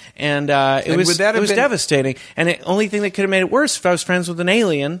up, and it was devastating. And the only thing that could have made it worse if I was friends with an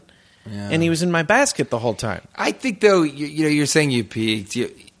alien, and he was in my basket the whole time. I think, though, you're saying you peaked.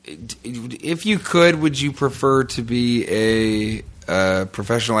 If you could, would you prefer to be a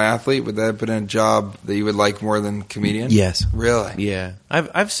professional athlete? Would that have been a job that you would like more than comedian? Yes. Really? Yeah.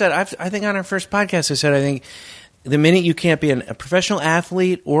 I've said, I think on our first podcast, I think the minute you can't be a professional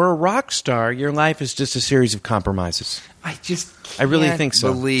athlete or a rock star, your life is just a series of compromises. I really think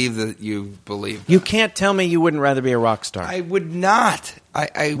so. Believe that you believe that. You can't tell me you wouldn't rather be a rock star. I would not.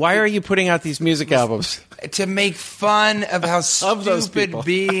 Why are you putting out these music albums? To make fun of how Of those stupid people.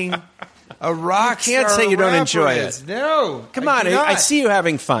 being a rock You can't star say you don't rapper enjoy is. it. No. Come on, I see you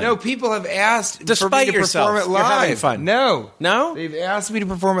having fun. No, people have asked for me Despite to yourself, perform it you're live. having fun. No. No? They've asked me to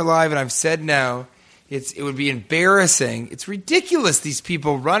perform it live, and I've said no. It would be embarrassing. It's ridiculous. These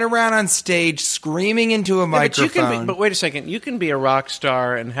people run around on stage screaming into a microphone. But wait a second. You can be a rock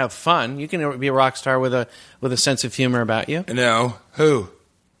star and have fun. You can be a rock star with a sense of humor about you. No. Who?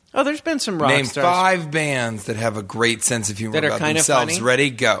 Oh, there's been some rock Name stars. 5 bands that have a great sense of humor That are about kind of themselves. funny? Ready?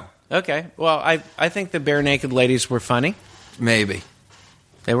 Go. Okay. Well, I think the Bare Naked Ladies were funny. Maybe.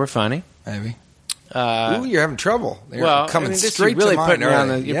 They were funny. Maybe. Ooh, you're having trouble. They're coming this straight is really to mind. putting me on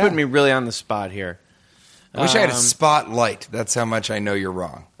aren't they? you're putting me really on the spot here. I wish I had a spotlight. That's how much I know you're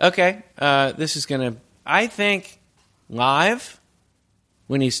wrong. Okay. This is going to... I think live,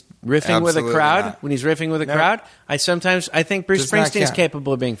 when he's riffing with a Absolutely crowd, not. when he's riffing with a No. crowd, I think Bruce Does not Springsteen's count.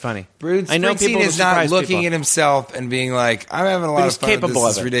 capable of being funny. Bruce I know Springsteen people will is not surprise looking people. at himself and being like, I'm having a lot he's of fun. capable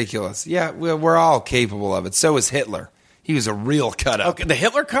This is of it. ridiculous. Yeah, we're all capable of it. So is Hitler. He was a real cut-up. Okay, the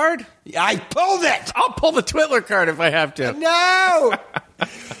Hitler card? I pulled it! I'll pull the Twitler card if I have to. No!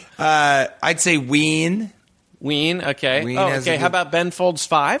 I'd say Ween. Ween, okay. Ween oh, has okay. a How good- about Ben Folds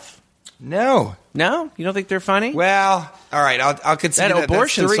 5? No. No? You don't think they're funny? Well, all right, I'll consider That that.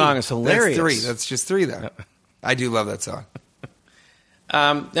 abortion That's 3. song is hilarious. That's 3. That's just 3, though. I do love that song.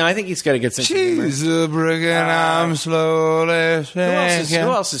 No, I think he's got a good sense of humor. She's a brick and I'm slowly Who else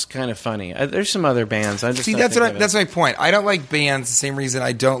sinking. is kind of funny? There's some other bands. I just See, don't that's think what of it. that's my point. I don't like bands the same reason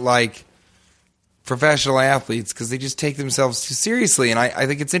I don't like professional athletes because they just take themselves too seriously. And I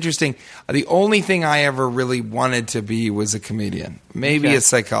think it's interesting. The only thing I ever really wanted to be was a comedian, maybe Okay. a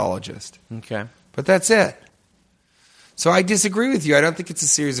psychologist, Okay. but that's it. So I disagree with you. I don't think it's a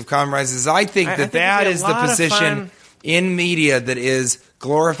series of compromises. I think I that think it'd be a is the lot of position fun. in media that is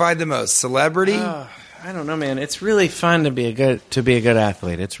glorified the most. Celebrity. I don't know, man. It's really fun to be a good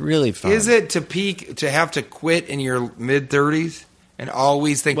athlete. It's really fun. Is it to have to quit in your mid-30s and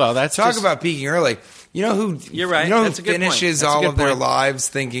always think? Well, that's talk just- about peaking early. You know who? You're right. You know That's who a good point. finishes That's a all good of their point. lives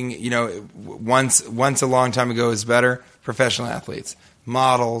thinking, once a long time ago is better. Professional athletes,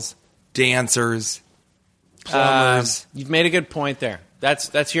 models, dancers, plumbers, You've made a good point there.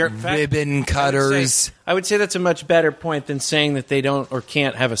 That's your ribbon cutters. I would say that's a much better point than saying that they don't or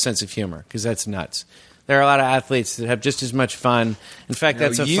can't have a sense of humor because that's nuts. There are a lot of athletes that have just as much fun. In fact, No,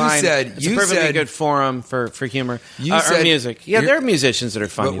 that's a you fine. said- it's you a perfectly said- good forum for humor You or said- music. Yeah, you're- there are musicians that are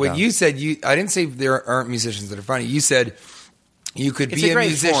funny. But what though. you said, I didn't say there aren't musicians that are funny. You said you could It's be a a great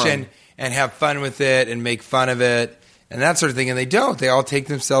musician forum. and have fun with it and make fun of it and that sort of thing, and they don't. They all take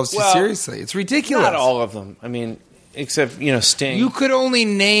themselves too Well, seriously. It's ridiculous. Not all of them. I mean, except Sting. You could only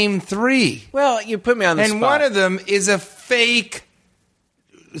name 3, well, you put me on the and spot. one of them is a fake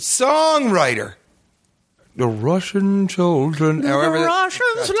songwriter. The Russian children. the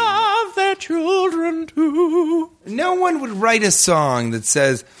Russians love their children too. No one would write a song that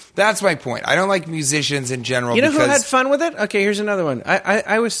says. That's my point. I don't like musicians in general. You know because, who had fun with it? Okay, here's another one.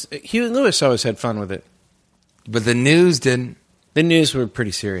 I was Huey Lewis always had fun with it. but the news didn't. The news were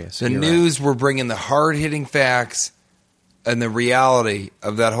pretty serious. The You're right. news were bringing the hard-hitting facts and the reality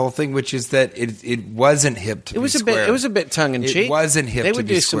of that whole thing, which is that it wasn't hip to It was be a square. bit. It was a bit tongue in cheek. It wasn't hip They to would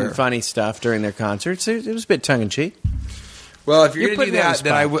be do square. some funny stuff during their concerts. It was a bit tongue in cheek. Well, if you're You're going to do putting me on that, the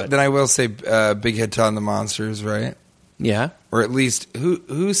then spot, but- then I will say Big Head Todd and the Monsters, right? Yeah. Or at least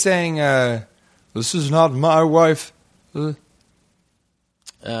who sang "This Is Not My Wife"? Wake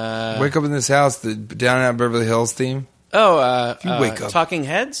up in this house, the Down and Out Beverly Hills theme. Oh, you wake up. Talking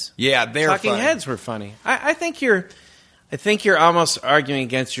Heads. Yeah, they're Talking funny. Heads were funny. I think you're almost arguing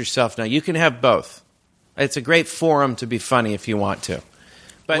against yourself now. You can have both. It's a great forum to be funny if you want to.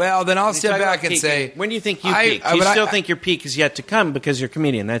 But Well, then I'll you step talk about back and peaking. say, when do you think you I- peak? I- You but I- still think your peak is yet to come because you're a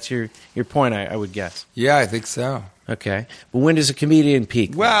comedian. That's your point, I would guess. Yeah, I think so. Okay. But when does a comedian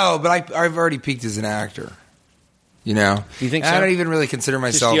peak? Well, but I've already peaked as an actor. You know, You think And so? I don't even really consider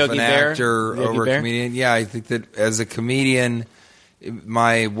myself Yogi an Bear? actor Yogi over Bear? a comedian. Yeah, I think that as a comedian,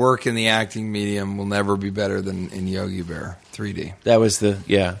 my work in the acting medium will never be better than in Yogi Bear 3D. That was the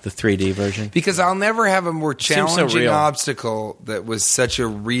 3D version. Because I'll never have a more Seems so challenging real. obstacle that was such a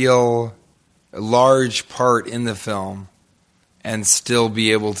real, large part in the film and still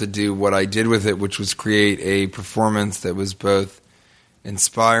be able to do what I did with it, which was create a performance that was both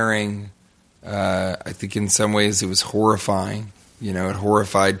inspiring. I think in some ways it was horrifying. It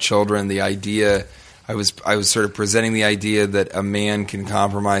horrified children. The idea, I was sort of presenting the idea that a man can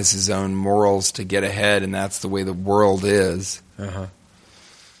compromise his own morals to get ahead, and that's the way the world is. Uh-huh.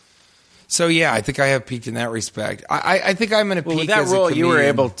 So yeah, I think I have peaked in that respect. I think I'm going to Well, peak with that as a role, you were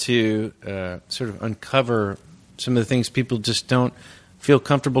comedian. able to sort of uncover some of the things people just don't feel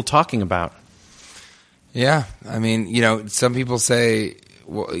comfortable talking about. Yeah, I mean, some people say,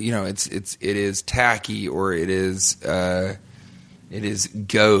 well, it is tacky or it is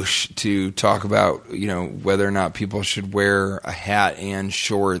gauche to talk about, whether or not people should wear a hat and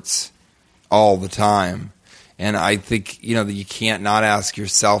shorts all the time. And I think, that you can't not ask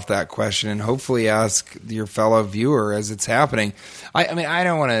yourself that question and hopefully ask your fellow viewer as it's happening. I mean, I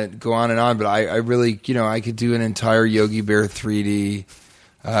don't want to go on and on, but I really, I could do an entire Yogi Bear 3D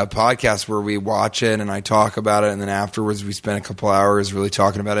podcast where we watch it and I talk about it, and then afterwards we spend a couple hours really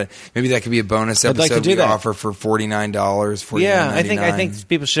talking about it. Maybe that could be a bonus episode I'd like to do that. Offer for $49, $49.99. Yeah, I think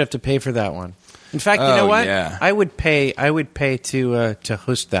people should have to pay for that one. In fact, you know what? Yeah. I would pay to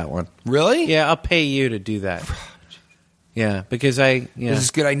host that one. Really? Yeah, I'll pay you to do that. Yeah, because This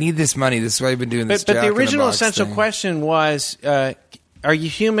is good. I need this money. This is why I've been doing this. But the Jack in original Box essential thing. question was, are you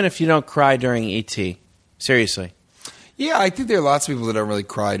human if you don't cry during E.T.? Seriously. Yeah, I think there are lots of people that don't really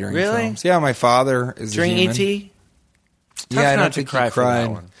cry during Really? films. Yeah, my father is During a human. E.T.? Yeah, I not don't to think cry he for that cried.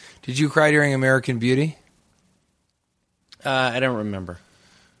 one. Did you cry during American Beauty? I don't remember.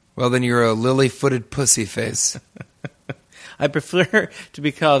 Well, then you're a lily-footed pussy face. I prefer to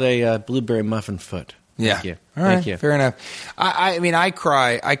be called a blueberry muffin foot. Yeah. Thank you. All right. Thank you. Fair enough. I mean, I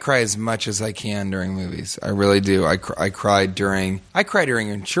cry as much as I can during movies. I really do. I cry during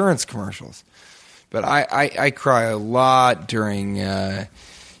insurance commercials, but I cry a lot during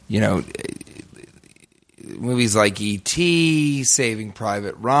movies like E.T., Saving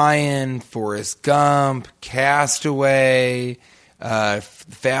Private Ryan, Forrest Gump, Castaway,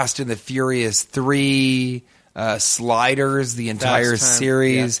 Fast and the Furious 3. Sliders, the entire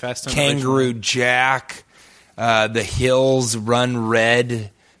series, Kangaroo Jack, The Hills, Run Red,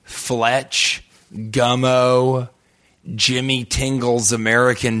 Fletch, Gummo, Jimmy Tingle's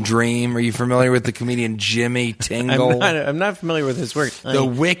American Dream. Are you familiar with the comedian Jimmy Tingle? I'm not familiar with his work. The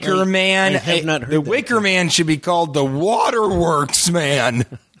Wicker Man. I have not heard the that Wicker term. Man should be called the Waterworks Man.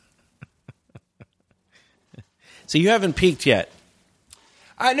 So you haven't peaked yet.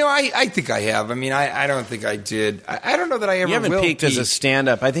 I think I have. I mean, I don't think I did. I don't know that I ever You haven't will peaked as a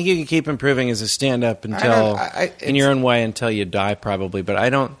stand-up. I think you can keep improving as a stand-up until, in your own way, until you die, probably. But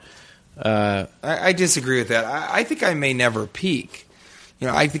I don't. I disagree with that. I think I may never peak.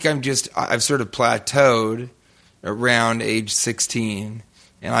 I think I've sort of plateaued around age 16,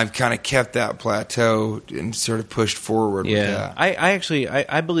 and I've kind of kept that plateau and sort of pushed forward with that.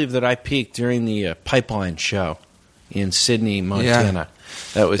 I believe that I peaked during the Pipeline show in Sydney, Montana. Yeah.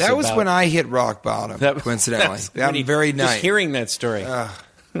 That was when I hit rock bottom, coincidentally. That very night. Just hearing that story.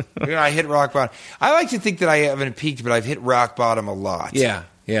 I hit rock bottom. I like to think that I haven't peaked, but I've hit rock bottom a lot. Yeah.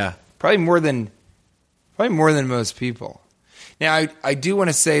 Probably more than most people. Now, I do want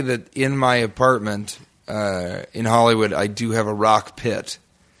to say that in my apartment in Hollywood, I do have a rock pit,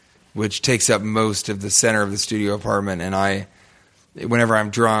 which takes up most of the center of the studio apartment, and whenever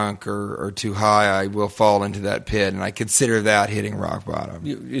I'm drunk or too high, I will fall into that pit, and I consider that hitting rock bottom.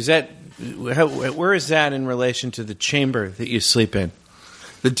 Where is that in relation to the chamber that you sleep in?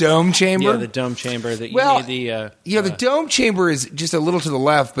 The dome chamber? Yeah, the dome chamber that you need the... the dome chamber is just a little to the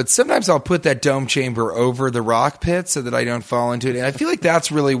left, but sometimes I'll put that dome chamber over the rock pit so that I don't fall into it. And I feel like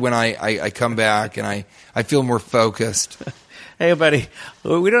that's really when I come back and I feel more focused. Hey, buddy,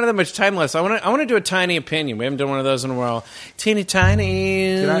 we don't have that much time left. So I want to do a tiny opinion. We haven't done one of those in a while. Teeny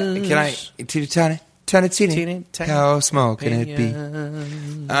tiny. Can I? Teeny tiny. Teeny tiny. How small can it be?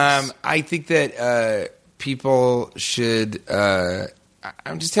 I think that people should.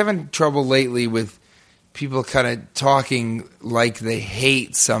 I'm just having trouble lately with people kind of talking like they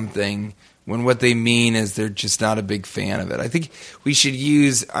hate something when what they mean is they're just not a big fan of it. I think we should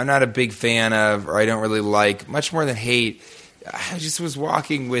use I'm not a big fan of, or I don't really like, much more than hate. I just was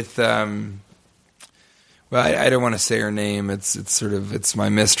walking with, I don't want to say her name. It's my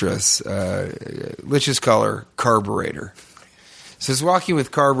mistress. Let's just call her Carburetor. So I was walking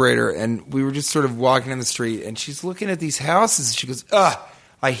with Carburetor, and we were just sort of walking in the street, and she's looking at these houses, and she goes,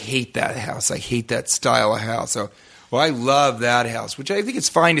 I hate that house. I hate that style of house. So, I love that house, which I think it's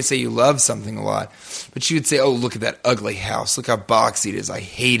fine to say you love something a lot. But she would say, look at that ugly house. Look how boxy it is. I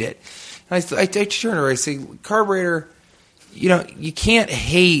hate it. And I turn to her, I say, Carburetor, you can't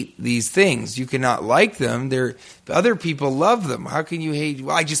hate these things. You cannot like them. Other people love them. How can you hate?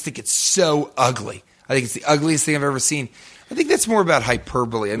 Well, I just think it's so ugly. I think it's the ugliest thing I've ever seen. I think that's more about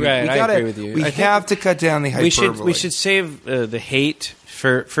hyperbole. I mean, right, I agree with you. We have to cut down the hyperbole. We should save the hate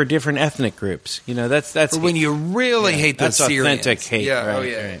for different ethnic groups. That's when you really hate those that's Syrians. authentic hate.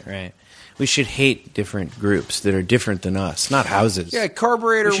 Yeah, right. we should hate different groups that are different than us, not houses. Yeah,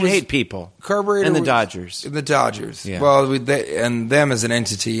 Carburetor we should hate people. Carburetor and the was, Dodgers. The Dodgers. Yeah. Well, and them as an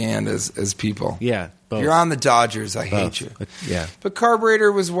entity and as people. Yeah, both. If you're on the Dodgers, I Both. hate you. Yeah. But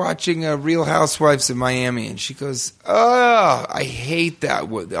Carburetor was watching Real Housewives of Miami, and she goes, "Oh, I hate that.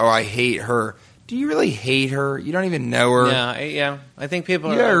 Oh, I hate her." Do you really hate her? You don't even know her. Yeah. I think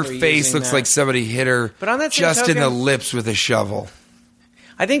people. Yeah, are her face looks like somebody hit her, but on that same just in the token, lips with a shovel.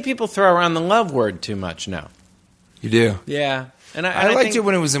 I think people throw around the love word too much now. You do. Yeah, and I liked think, it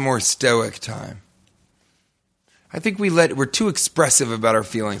when it was a more stoic time. I think we're too expressive about our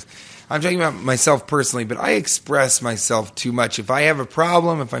feelings. I'm talking about myself personally, but I express myself too much. If I have a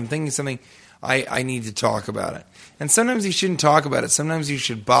problem, if I'm thinking something, I need to talk about it. And sometimes you shouldn't talk about it. Sometimes you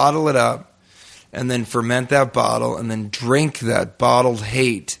should bottle it up and then ferment that bottle and then drink that bottled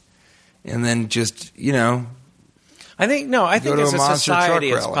hate and then just, I think as a society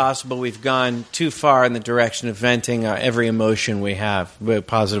it's rally. possible we've gone too far in the direction of venting every emotion we have,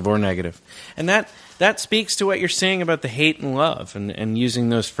 positive or negative. And that speaks to what you're saying about the hate and love and using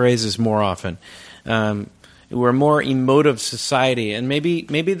those phrases more often. We're a more emotive society, and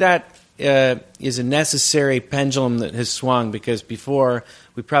maybe that is a necessary pendulum that has swung, because before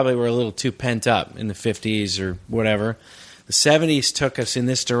we probably were a little too pent up in the 50s or whatever. The 70s took us in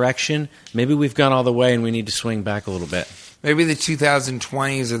this direction. Maybe we've gone all the way and we need to swing back a little bit. Maybe the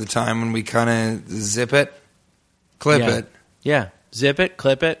 2020s are the time when we kind of zip it, clip it. Yeah, zip it,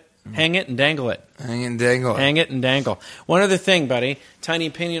 clip it, hang it and dangle it. Hang it and dangle it. Hang it and dangle. One other thing, buddy, tiny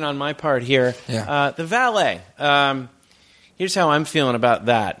opinion on my part here. Yeah. The valet. Here's how I'm feeling about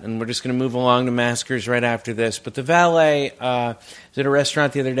that, and we're just going to move along to maskers right after this. But the valet, was at a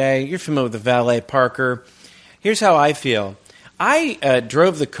restaurant the other day. You're familiar with the valet, Parker. Here's how I feel. I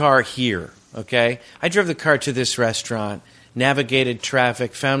drove the car here, okay? I drove the car to this restaurant, navigated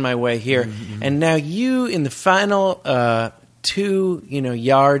traffic, found my way here, and now you, in the final 2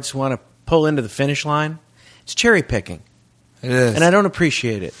 yards, want to pull into the finish line? It's cherry picking. It is. And I don't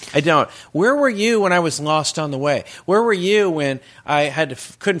appreciate it. I don't. Where were you when I was lost on the way? Where were you when I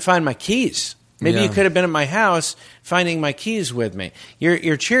couldn't find my keys? Maybe you could have been at my house finding my keys with me. You're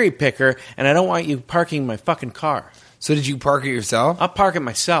a cherry picker, and I don't want you parking my fucking car. So did you park it yourself? I'll park it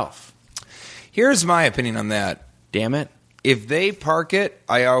myself. Here's my opinion on that. Damn it. If they park it,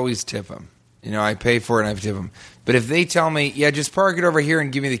 I always tip them. I pay for it and I tip them. But if they tell me, yeah, just park it over here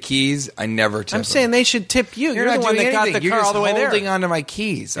and give me the keys, I never tip them. I'm saying they should tip you. You're not the one doing that got anything. the car all the way there. You're just holding onto my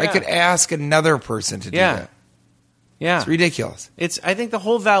keys. Yeah. I could ask another person to do that. Yeah. It's ridiculous. I think the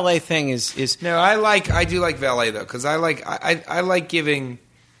whole valet thing is No, I do like valet though, because I like giving.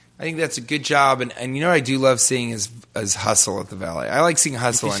 I think that's a good job, and what I do love seeing is hustle at the valet. I like seeing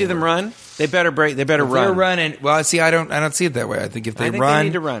hustle. You see them run? They better break. They better if run. They're running. Well, see, I don't see it that way. I think if they think run, they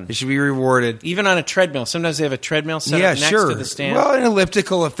need to run. They should be rewarded. Even on a treadmill. Sometimes they have a treadmill set up next to the stand. Well, an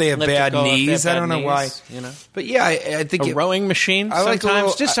elliptical if they have bad knees. I don't know why. But yeah, I think a rowing machine. I like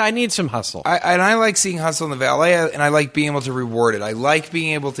sometimes. I need some hustle. I like seeing hustle in the valet, and I like being able to reward it. I like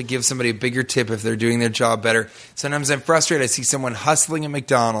being able to give somebody a bigger tip if they're doing their job better. Sometimes I'm frustrated. I see someone hustling at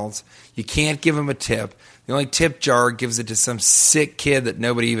McDonald's. You can't give them a tip. The only tip jar gives it to some sick kid that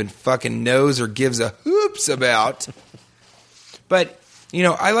nobody even fucking knows or gives a hoops about. But,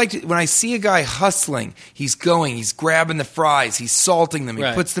 I like when I see a guy hustling, he's grabbing the fries, he's salting them, he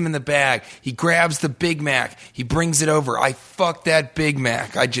puts them in the bag, he grabs the Big Mac, he brings it over. I fuck that Big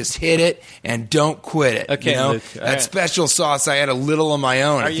Mac. I just hit it and don't quit it. Okay, Luke, that special sauce, I had a little of my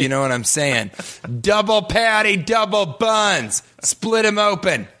own, if you know what I'm saying. Double patty, double buns. Split them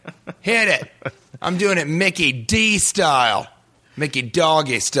open. Hit it. I'm doing it Mickey D style. Mickey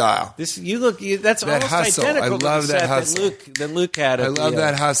Doggy style. That's that almost hustle. identical I love to the that set hustle. that Luke had. I love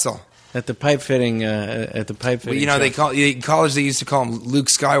that hustle. At the pipe fitting. Well, they call in college. They used to call him Luke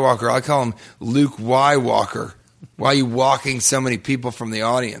Skywalker. I call him Luke Y Walker. Why are you walking so many people from the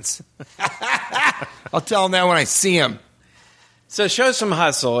audience? I'll tell him that when I see him. So show some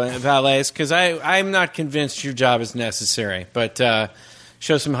hustle, valets, because I'm not convinced your job is necessary. But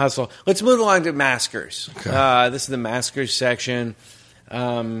show some hustle. Let's move along to maskers. Okay. This is the maskers section. Do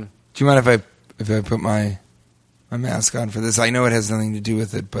you mind if I put my mask on for this? I know it has nothing to do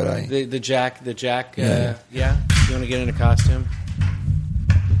with it, but the Jack. Yeah. You want to get in a costume?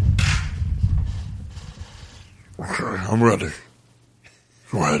 Okay, I'm ready.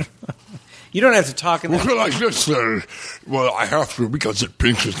 Go ahead. You don't have to talk in that. Well, can I just say, I have to because it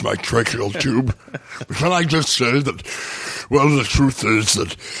pinches my tracheal tube. But can I just say that, the truth is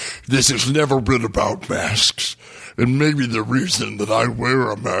that this has never been about masks. And maybe the reason that I wear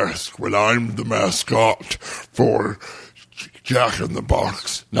a mask when I'm the mascot for Jack in the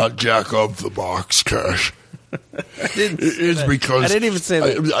Box, not Jack of the Box, Cash. It's because I didn't even say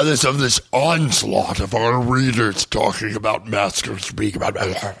that. Of this onslaught of our readers talking about maskers speak about.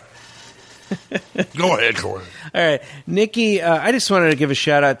 Go ahead, Corey. All right, Nikki. I just wanted to give a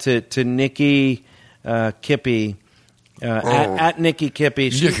shout out to Nikki Kippy. At Nikki Kippy.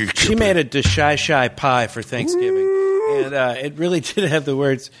 She made a Da-Shi Pie for Thanksgiving. And it really did have the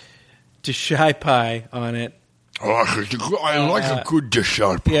words Da-Shi Pie on it. I like a good Da-Shi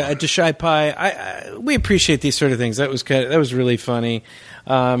Pie. Yeah, a Da-Shi Pie. We appreciate these sort of things. That was really funny.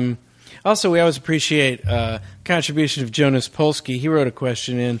 Also, we always appreciate contribution of Jonas Polsky. He wrote a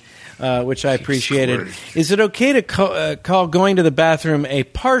question in, which I appreciated. Is it okay to call going to the bathroom a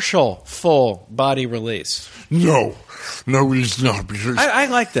partial full body release? No, it's not. Because I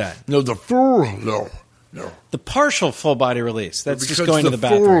like that. No, the full, no. The partial full body release. That's Because just going to the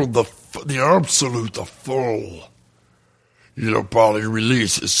full, bathroom. The absolute, the full, body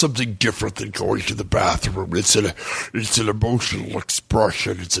release is something different than going to the bathroom. It's an emotional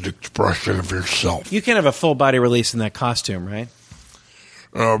expression. It's an expression of yourself. You can have a full body release in that costume, right?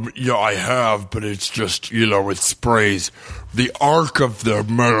 Yeah, I have, but it's just, it sprays. The arc of the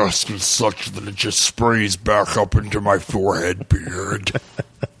mask is such that it just sprays back up into my forehead beard.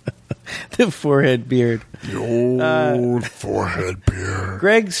 The forehead beard. The old forehead beard.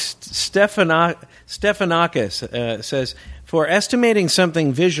 Greg Stephanakis says, for estimating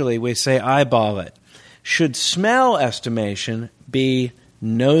something visually, we say eyeball it. Should smell estimation be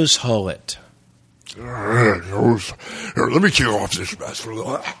nose hole it? Here, let me kick off this mask for a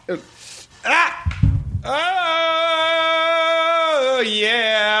little. Oh,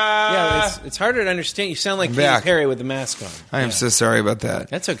 yeah. Yeah, it's harder to understand. You sound like Katy Perry with the mask on. I am so sorry about that.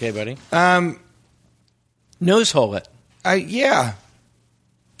 That's okay, buddy. Nose hole it. Yeah.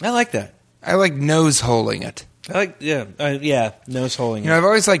 I like that. I like nose holing it. I like, nose holing it. I've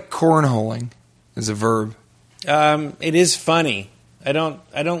always liked cornholing as a verb. It is funny. I don't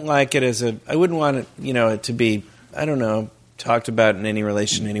like it as I wouldn't want it, it to be, I don't know, talked about in any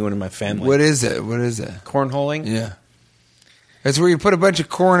relation to anyone in my family. What is it? Cornholing? Yeah. That's where you put a bunch of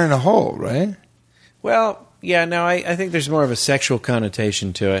corn in a hole, right? Well, yeah, no, I think there's more of a sexual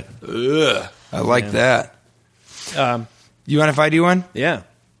connotation to it. Ugh. I like that. You want if I do one? Yeah.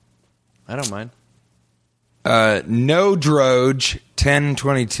 I don't mind. No Droge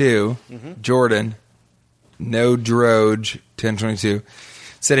 1022, Jordan, No Droge 1022,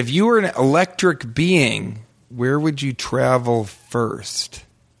 said, if you were an electric being, where would you travel first?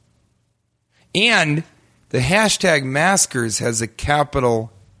 And the hashtag Maskers has a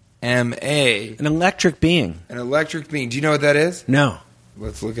capital M-A. An electric being. An electric being. Do you know what that is? No.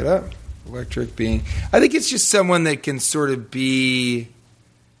 Let's look it up. Electric being. I think it's just someone that can sort of be,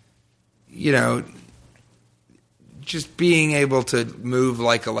 just being able to move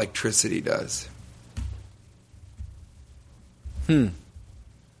like electricity does. Now,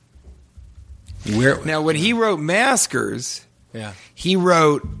 when he wrote Maskers, he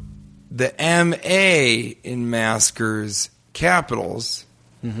wrote the M-A in Maskers capitals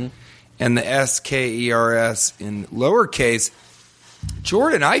and the S-K-E-R-S in lowercase.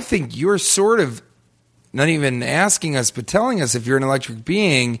 Jordan, I think you're sort of not even asking us, but telling us if you're an electric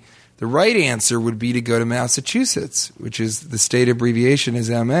being, the right answer would be to go to Massachusetts, which is the state abbreviation is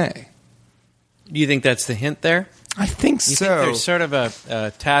M-A. Do you think that's the hint there? I think You so. think there's sort of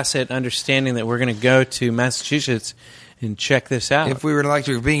a tacit understanding that we're going to go to Massachusetts and check this out? If we were an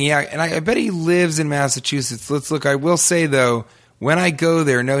electric being, yeah. And I bet he lives in Massachusetts. Let's look. I will say, though, when I go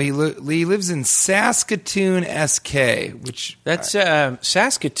there, no, he lives in Saskatoon, SK, which... That's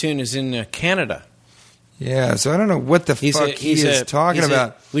Saskatoon is in Canada. Yeah, so I don't know what the fuck he is talking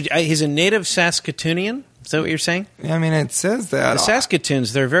about. He's a native Saskatoonian? Is that what you're saying? I mean, it says that. The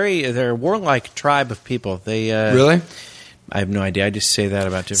Saskatoons, they're a warlike tribe of people. They really? I have no idea. I just say that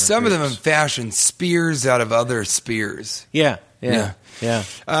about different Some groups. of them have fashioned spears out of other spears. Yeah.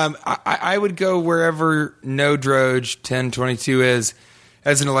 I would go wherever No Droge 1022 is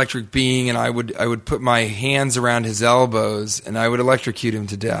as an electric being, and I would put my hands around his elbows, and I would electrocute him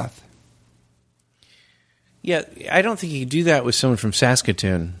to death. Yeah, I don't think you could do that with someone from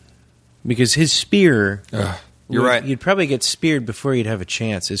Saskatoon because his spear... You're right. You'd probably get speared before you'd have a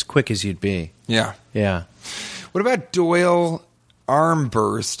chance, as quick as you'd be. Yeah. Yeah. What about Doyle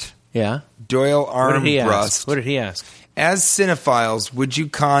Armburst? Yeah? Doyle Armbrust. What did he ask? As cinephiles, would you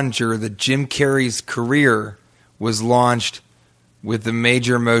conjure that Jim Carrey's career was launched with the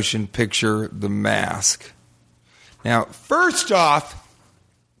major motion picture The Mask? Now, first off,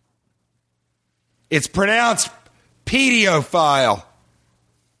 it's pronounced pedophile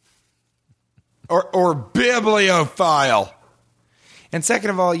or bibliophile. And second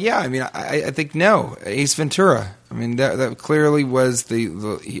of all, yeah, I mean, I think no, Ace Ventura. I mean, that clearly was he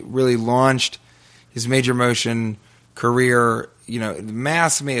really launched his major motion career. You know,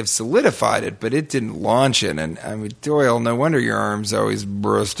 Mask may have solidified it, but it didn't launch it. And I mean, Doyle, no wonder your arm's always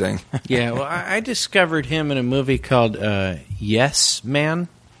bursting. Yeah, well, I discovered him in a movie called Yes Man.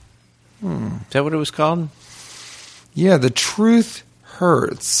 Is that what it was called? Yeah, The Truth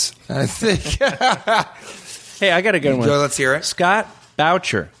Hurts, I think. Hey, I got a good one. Joe, let's hear it. Scott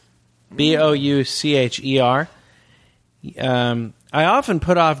Boucher, Boucher. I often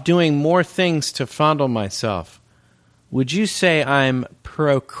put off doing more things to fondle myself. Would you say I'm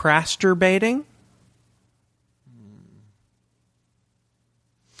procrasturating?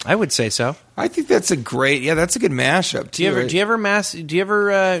 I would say so. I think that's a good mashup too. Do you ever should get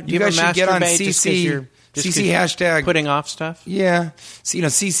on masturbate CC hashtag putting off stuff? Yeah. So,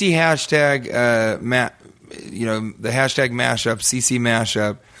 CC hashtag the hashtag mashup, CC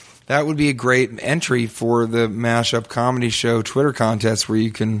mashup. That would be a great entry for the Mashup Comedy Show Twitter contest where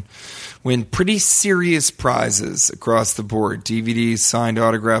you can win pretty serious prizes across the board. DVDs, signed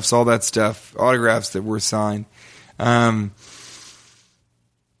autographs, all that stuff. Autographs that were signed. I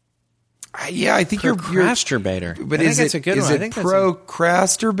think you're procrasturator. But is it a good one? Is it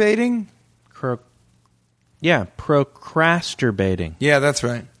procrasturating? Procrasturating. Yeah, that's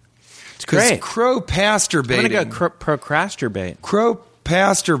right. It's great. Crow-pasturbating. I'm going to go procrasturate.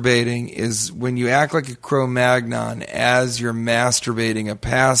 Crow-pasturbating is when you act like a Cro-Magnon as you're masturbating a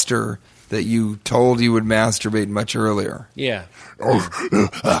pastor that you told you would masturbate much earlier. Yeah.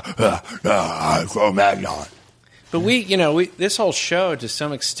 Cro-Magnon. But this whole show, to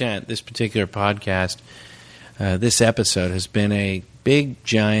some extent, this particular podcast, this episode has been a big,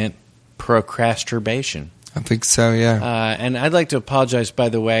 giant procrastination. I think so, yeah. And I'd like to apologize, by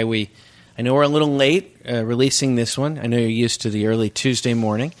the way. I know we're a little late releasing this one. I know you're used to the early Tuesday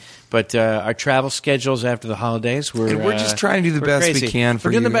morning, but our travel schedules after the holidays, we're just trying to do the best crazy. we can for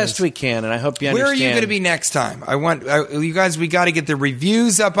you. We're doing the best we can, and I hope you understand. Where are you going to be next time? You guys, we got to get the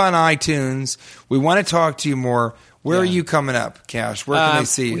reviews up on iTunes. We want to talk to you more. Where are you coming up, Cash? Where can they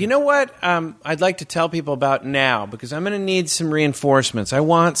see you? You know what I'd like to tell people about now, because I'm going to need some reinforcements. I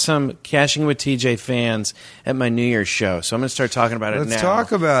want some Cashing with TJ fans at my New Year's show, so I'm going to start talking about it now. Let's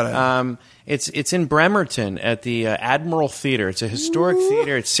talk about it. It's in Bremerton at the Admiral Theater. It's a historic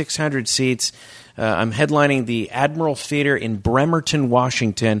theater. It's 600 seats. I'm headlining the Admiral Theater in Bremerton,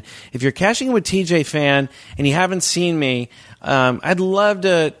 Washington. If you're a Cashing with TJ fan and you haven't seen me, I'd love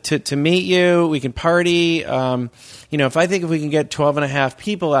to meet you. We can party. If we can get 12 and a half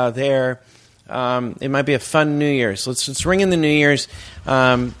people out there, it might be a fun New Year's. Let's ring in the New Year's.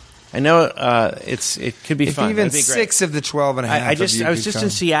 I know it could be fun. Even 6 of the 12 and a half. I was just in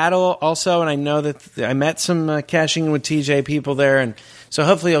Seattle also, and I know that I met some Cashing with TJ people there, and so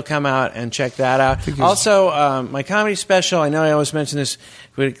hopefully you'll come out and check that out. Also, my comedy special. I know I always mention this.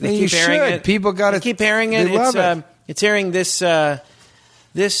 They keep airing it. People got to keep airing it. They love it. It's airing this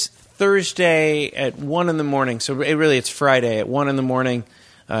Thursday at 1 in the morning. So it's Friday at 1 in the morning,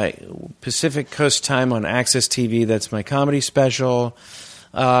 Pacific Coast time on Access TV. That's my comedy special.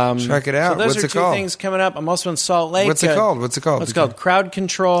 Check it out. So those What's are it two called? Things coming up. I'm also in Salt Lake. What's it called? It's called Crowd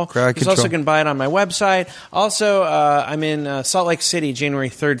Control. You also can buy it on my website. Also, I'm in Salt Lake City, January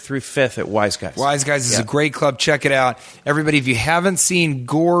 3rd through 5th at Wise Guys. Wise Guys is a great club. Check it out. Everybody, if you haven't seen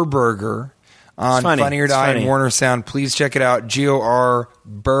Gore Burger on Funny or Die and Warner Sound, please check it out. G-O-R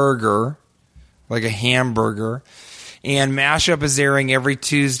Burger, like a hamburger. And Mashup is airing every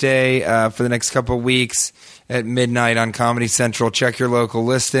Tuesday for the next couple of weeks at midnight on Comedy Central. Check your local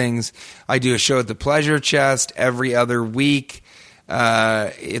listings. I do a show at the Pleasure Chest every other week.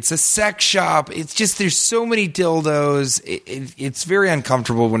 It's a sex shop. It's just there's so many dildos. It's very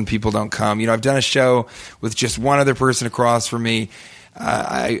uncomfortable when people don't come. I've done a show with just one other person across from me.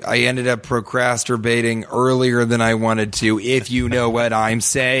 I ended up procrastinating earlier than I wanted to, if you know what I'm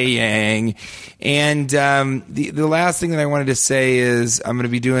saying. And the last thing that I wanted to say is I'm going to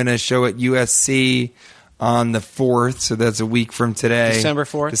be doing a show at USC on the 4th, so that's a week from today. December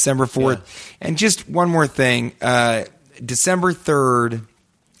 4th? December 4th. Yeah. And just one more thing. December 3rd,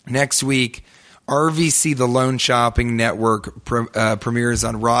 next week, RVC, the Loan Shopping Network, premieres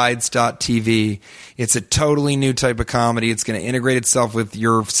on rides.tv. It's a totally new type of comedy. It's going to integrate itself with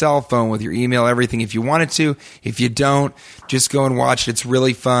your cell phone, with your email, everything if you want it to. If you don't, just go and watch it. It's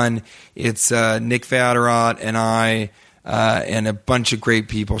really fun. It's Nick Vatterott and I and a bunch of great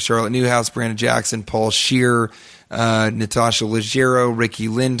people. Charlotte Newhouse, Brandon Jackson, Paul Scheer, Natasha Leggero, Ricky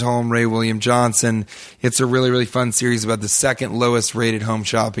Lindholm, Ray William Johnson. It's a really, really fun series about the second lowest rated home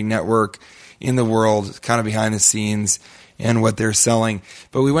shopping network in the world, kind of behind the scenes. and what they're selling.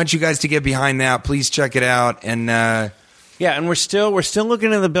 But we want you guys to get behind that. Please check it out. And yeah, and we're still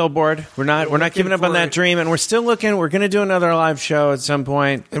looking at the billboard. We're not giving up on that dream, and we're still looking. We're going to do another live show at some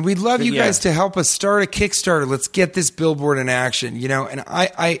point. And we'd love you guys to help us start a Kickstarter. Let's get this billboard in action. You know, and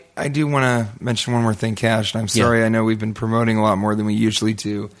I do want to mention one more thing, Cash. And I'm sorry, I know we've been promoting a lot more than we usually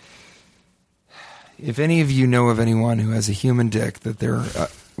do. If any of you know of anyone who has a human dick that they're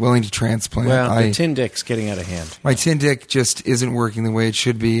willing to transplant, the tin dick's getting out of hand. My tin dick just isn't working the way it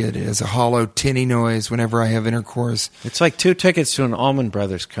should be. It has a hollow, tinny noise whenever I have intercourse. It's like 2 tickets to an Allman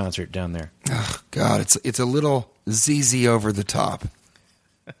Brothers concert down there. Oh, God, it's a little ZZ over the top.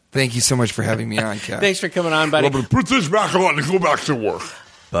 Thank you so much for having me on, Kat. Thanks for coming on, buddy. Well, put this back on and go back to work.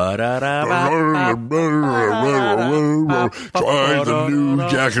 Try the new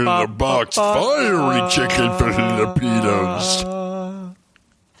Jack in the Box fiery chicken Filipinos.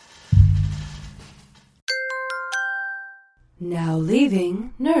 Now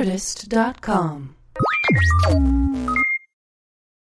leaving Nerdist.com.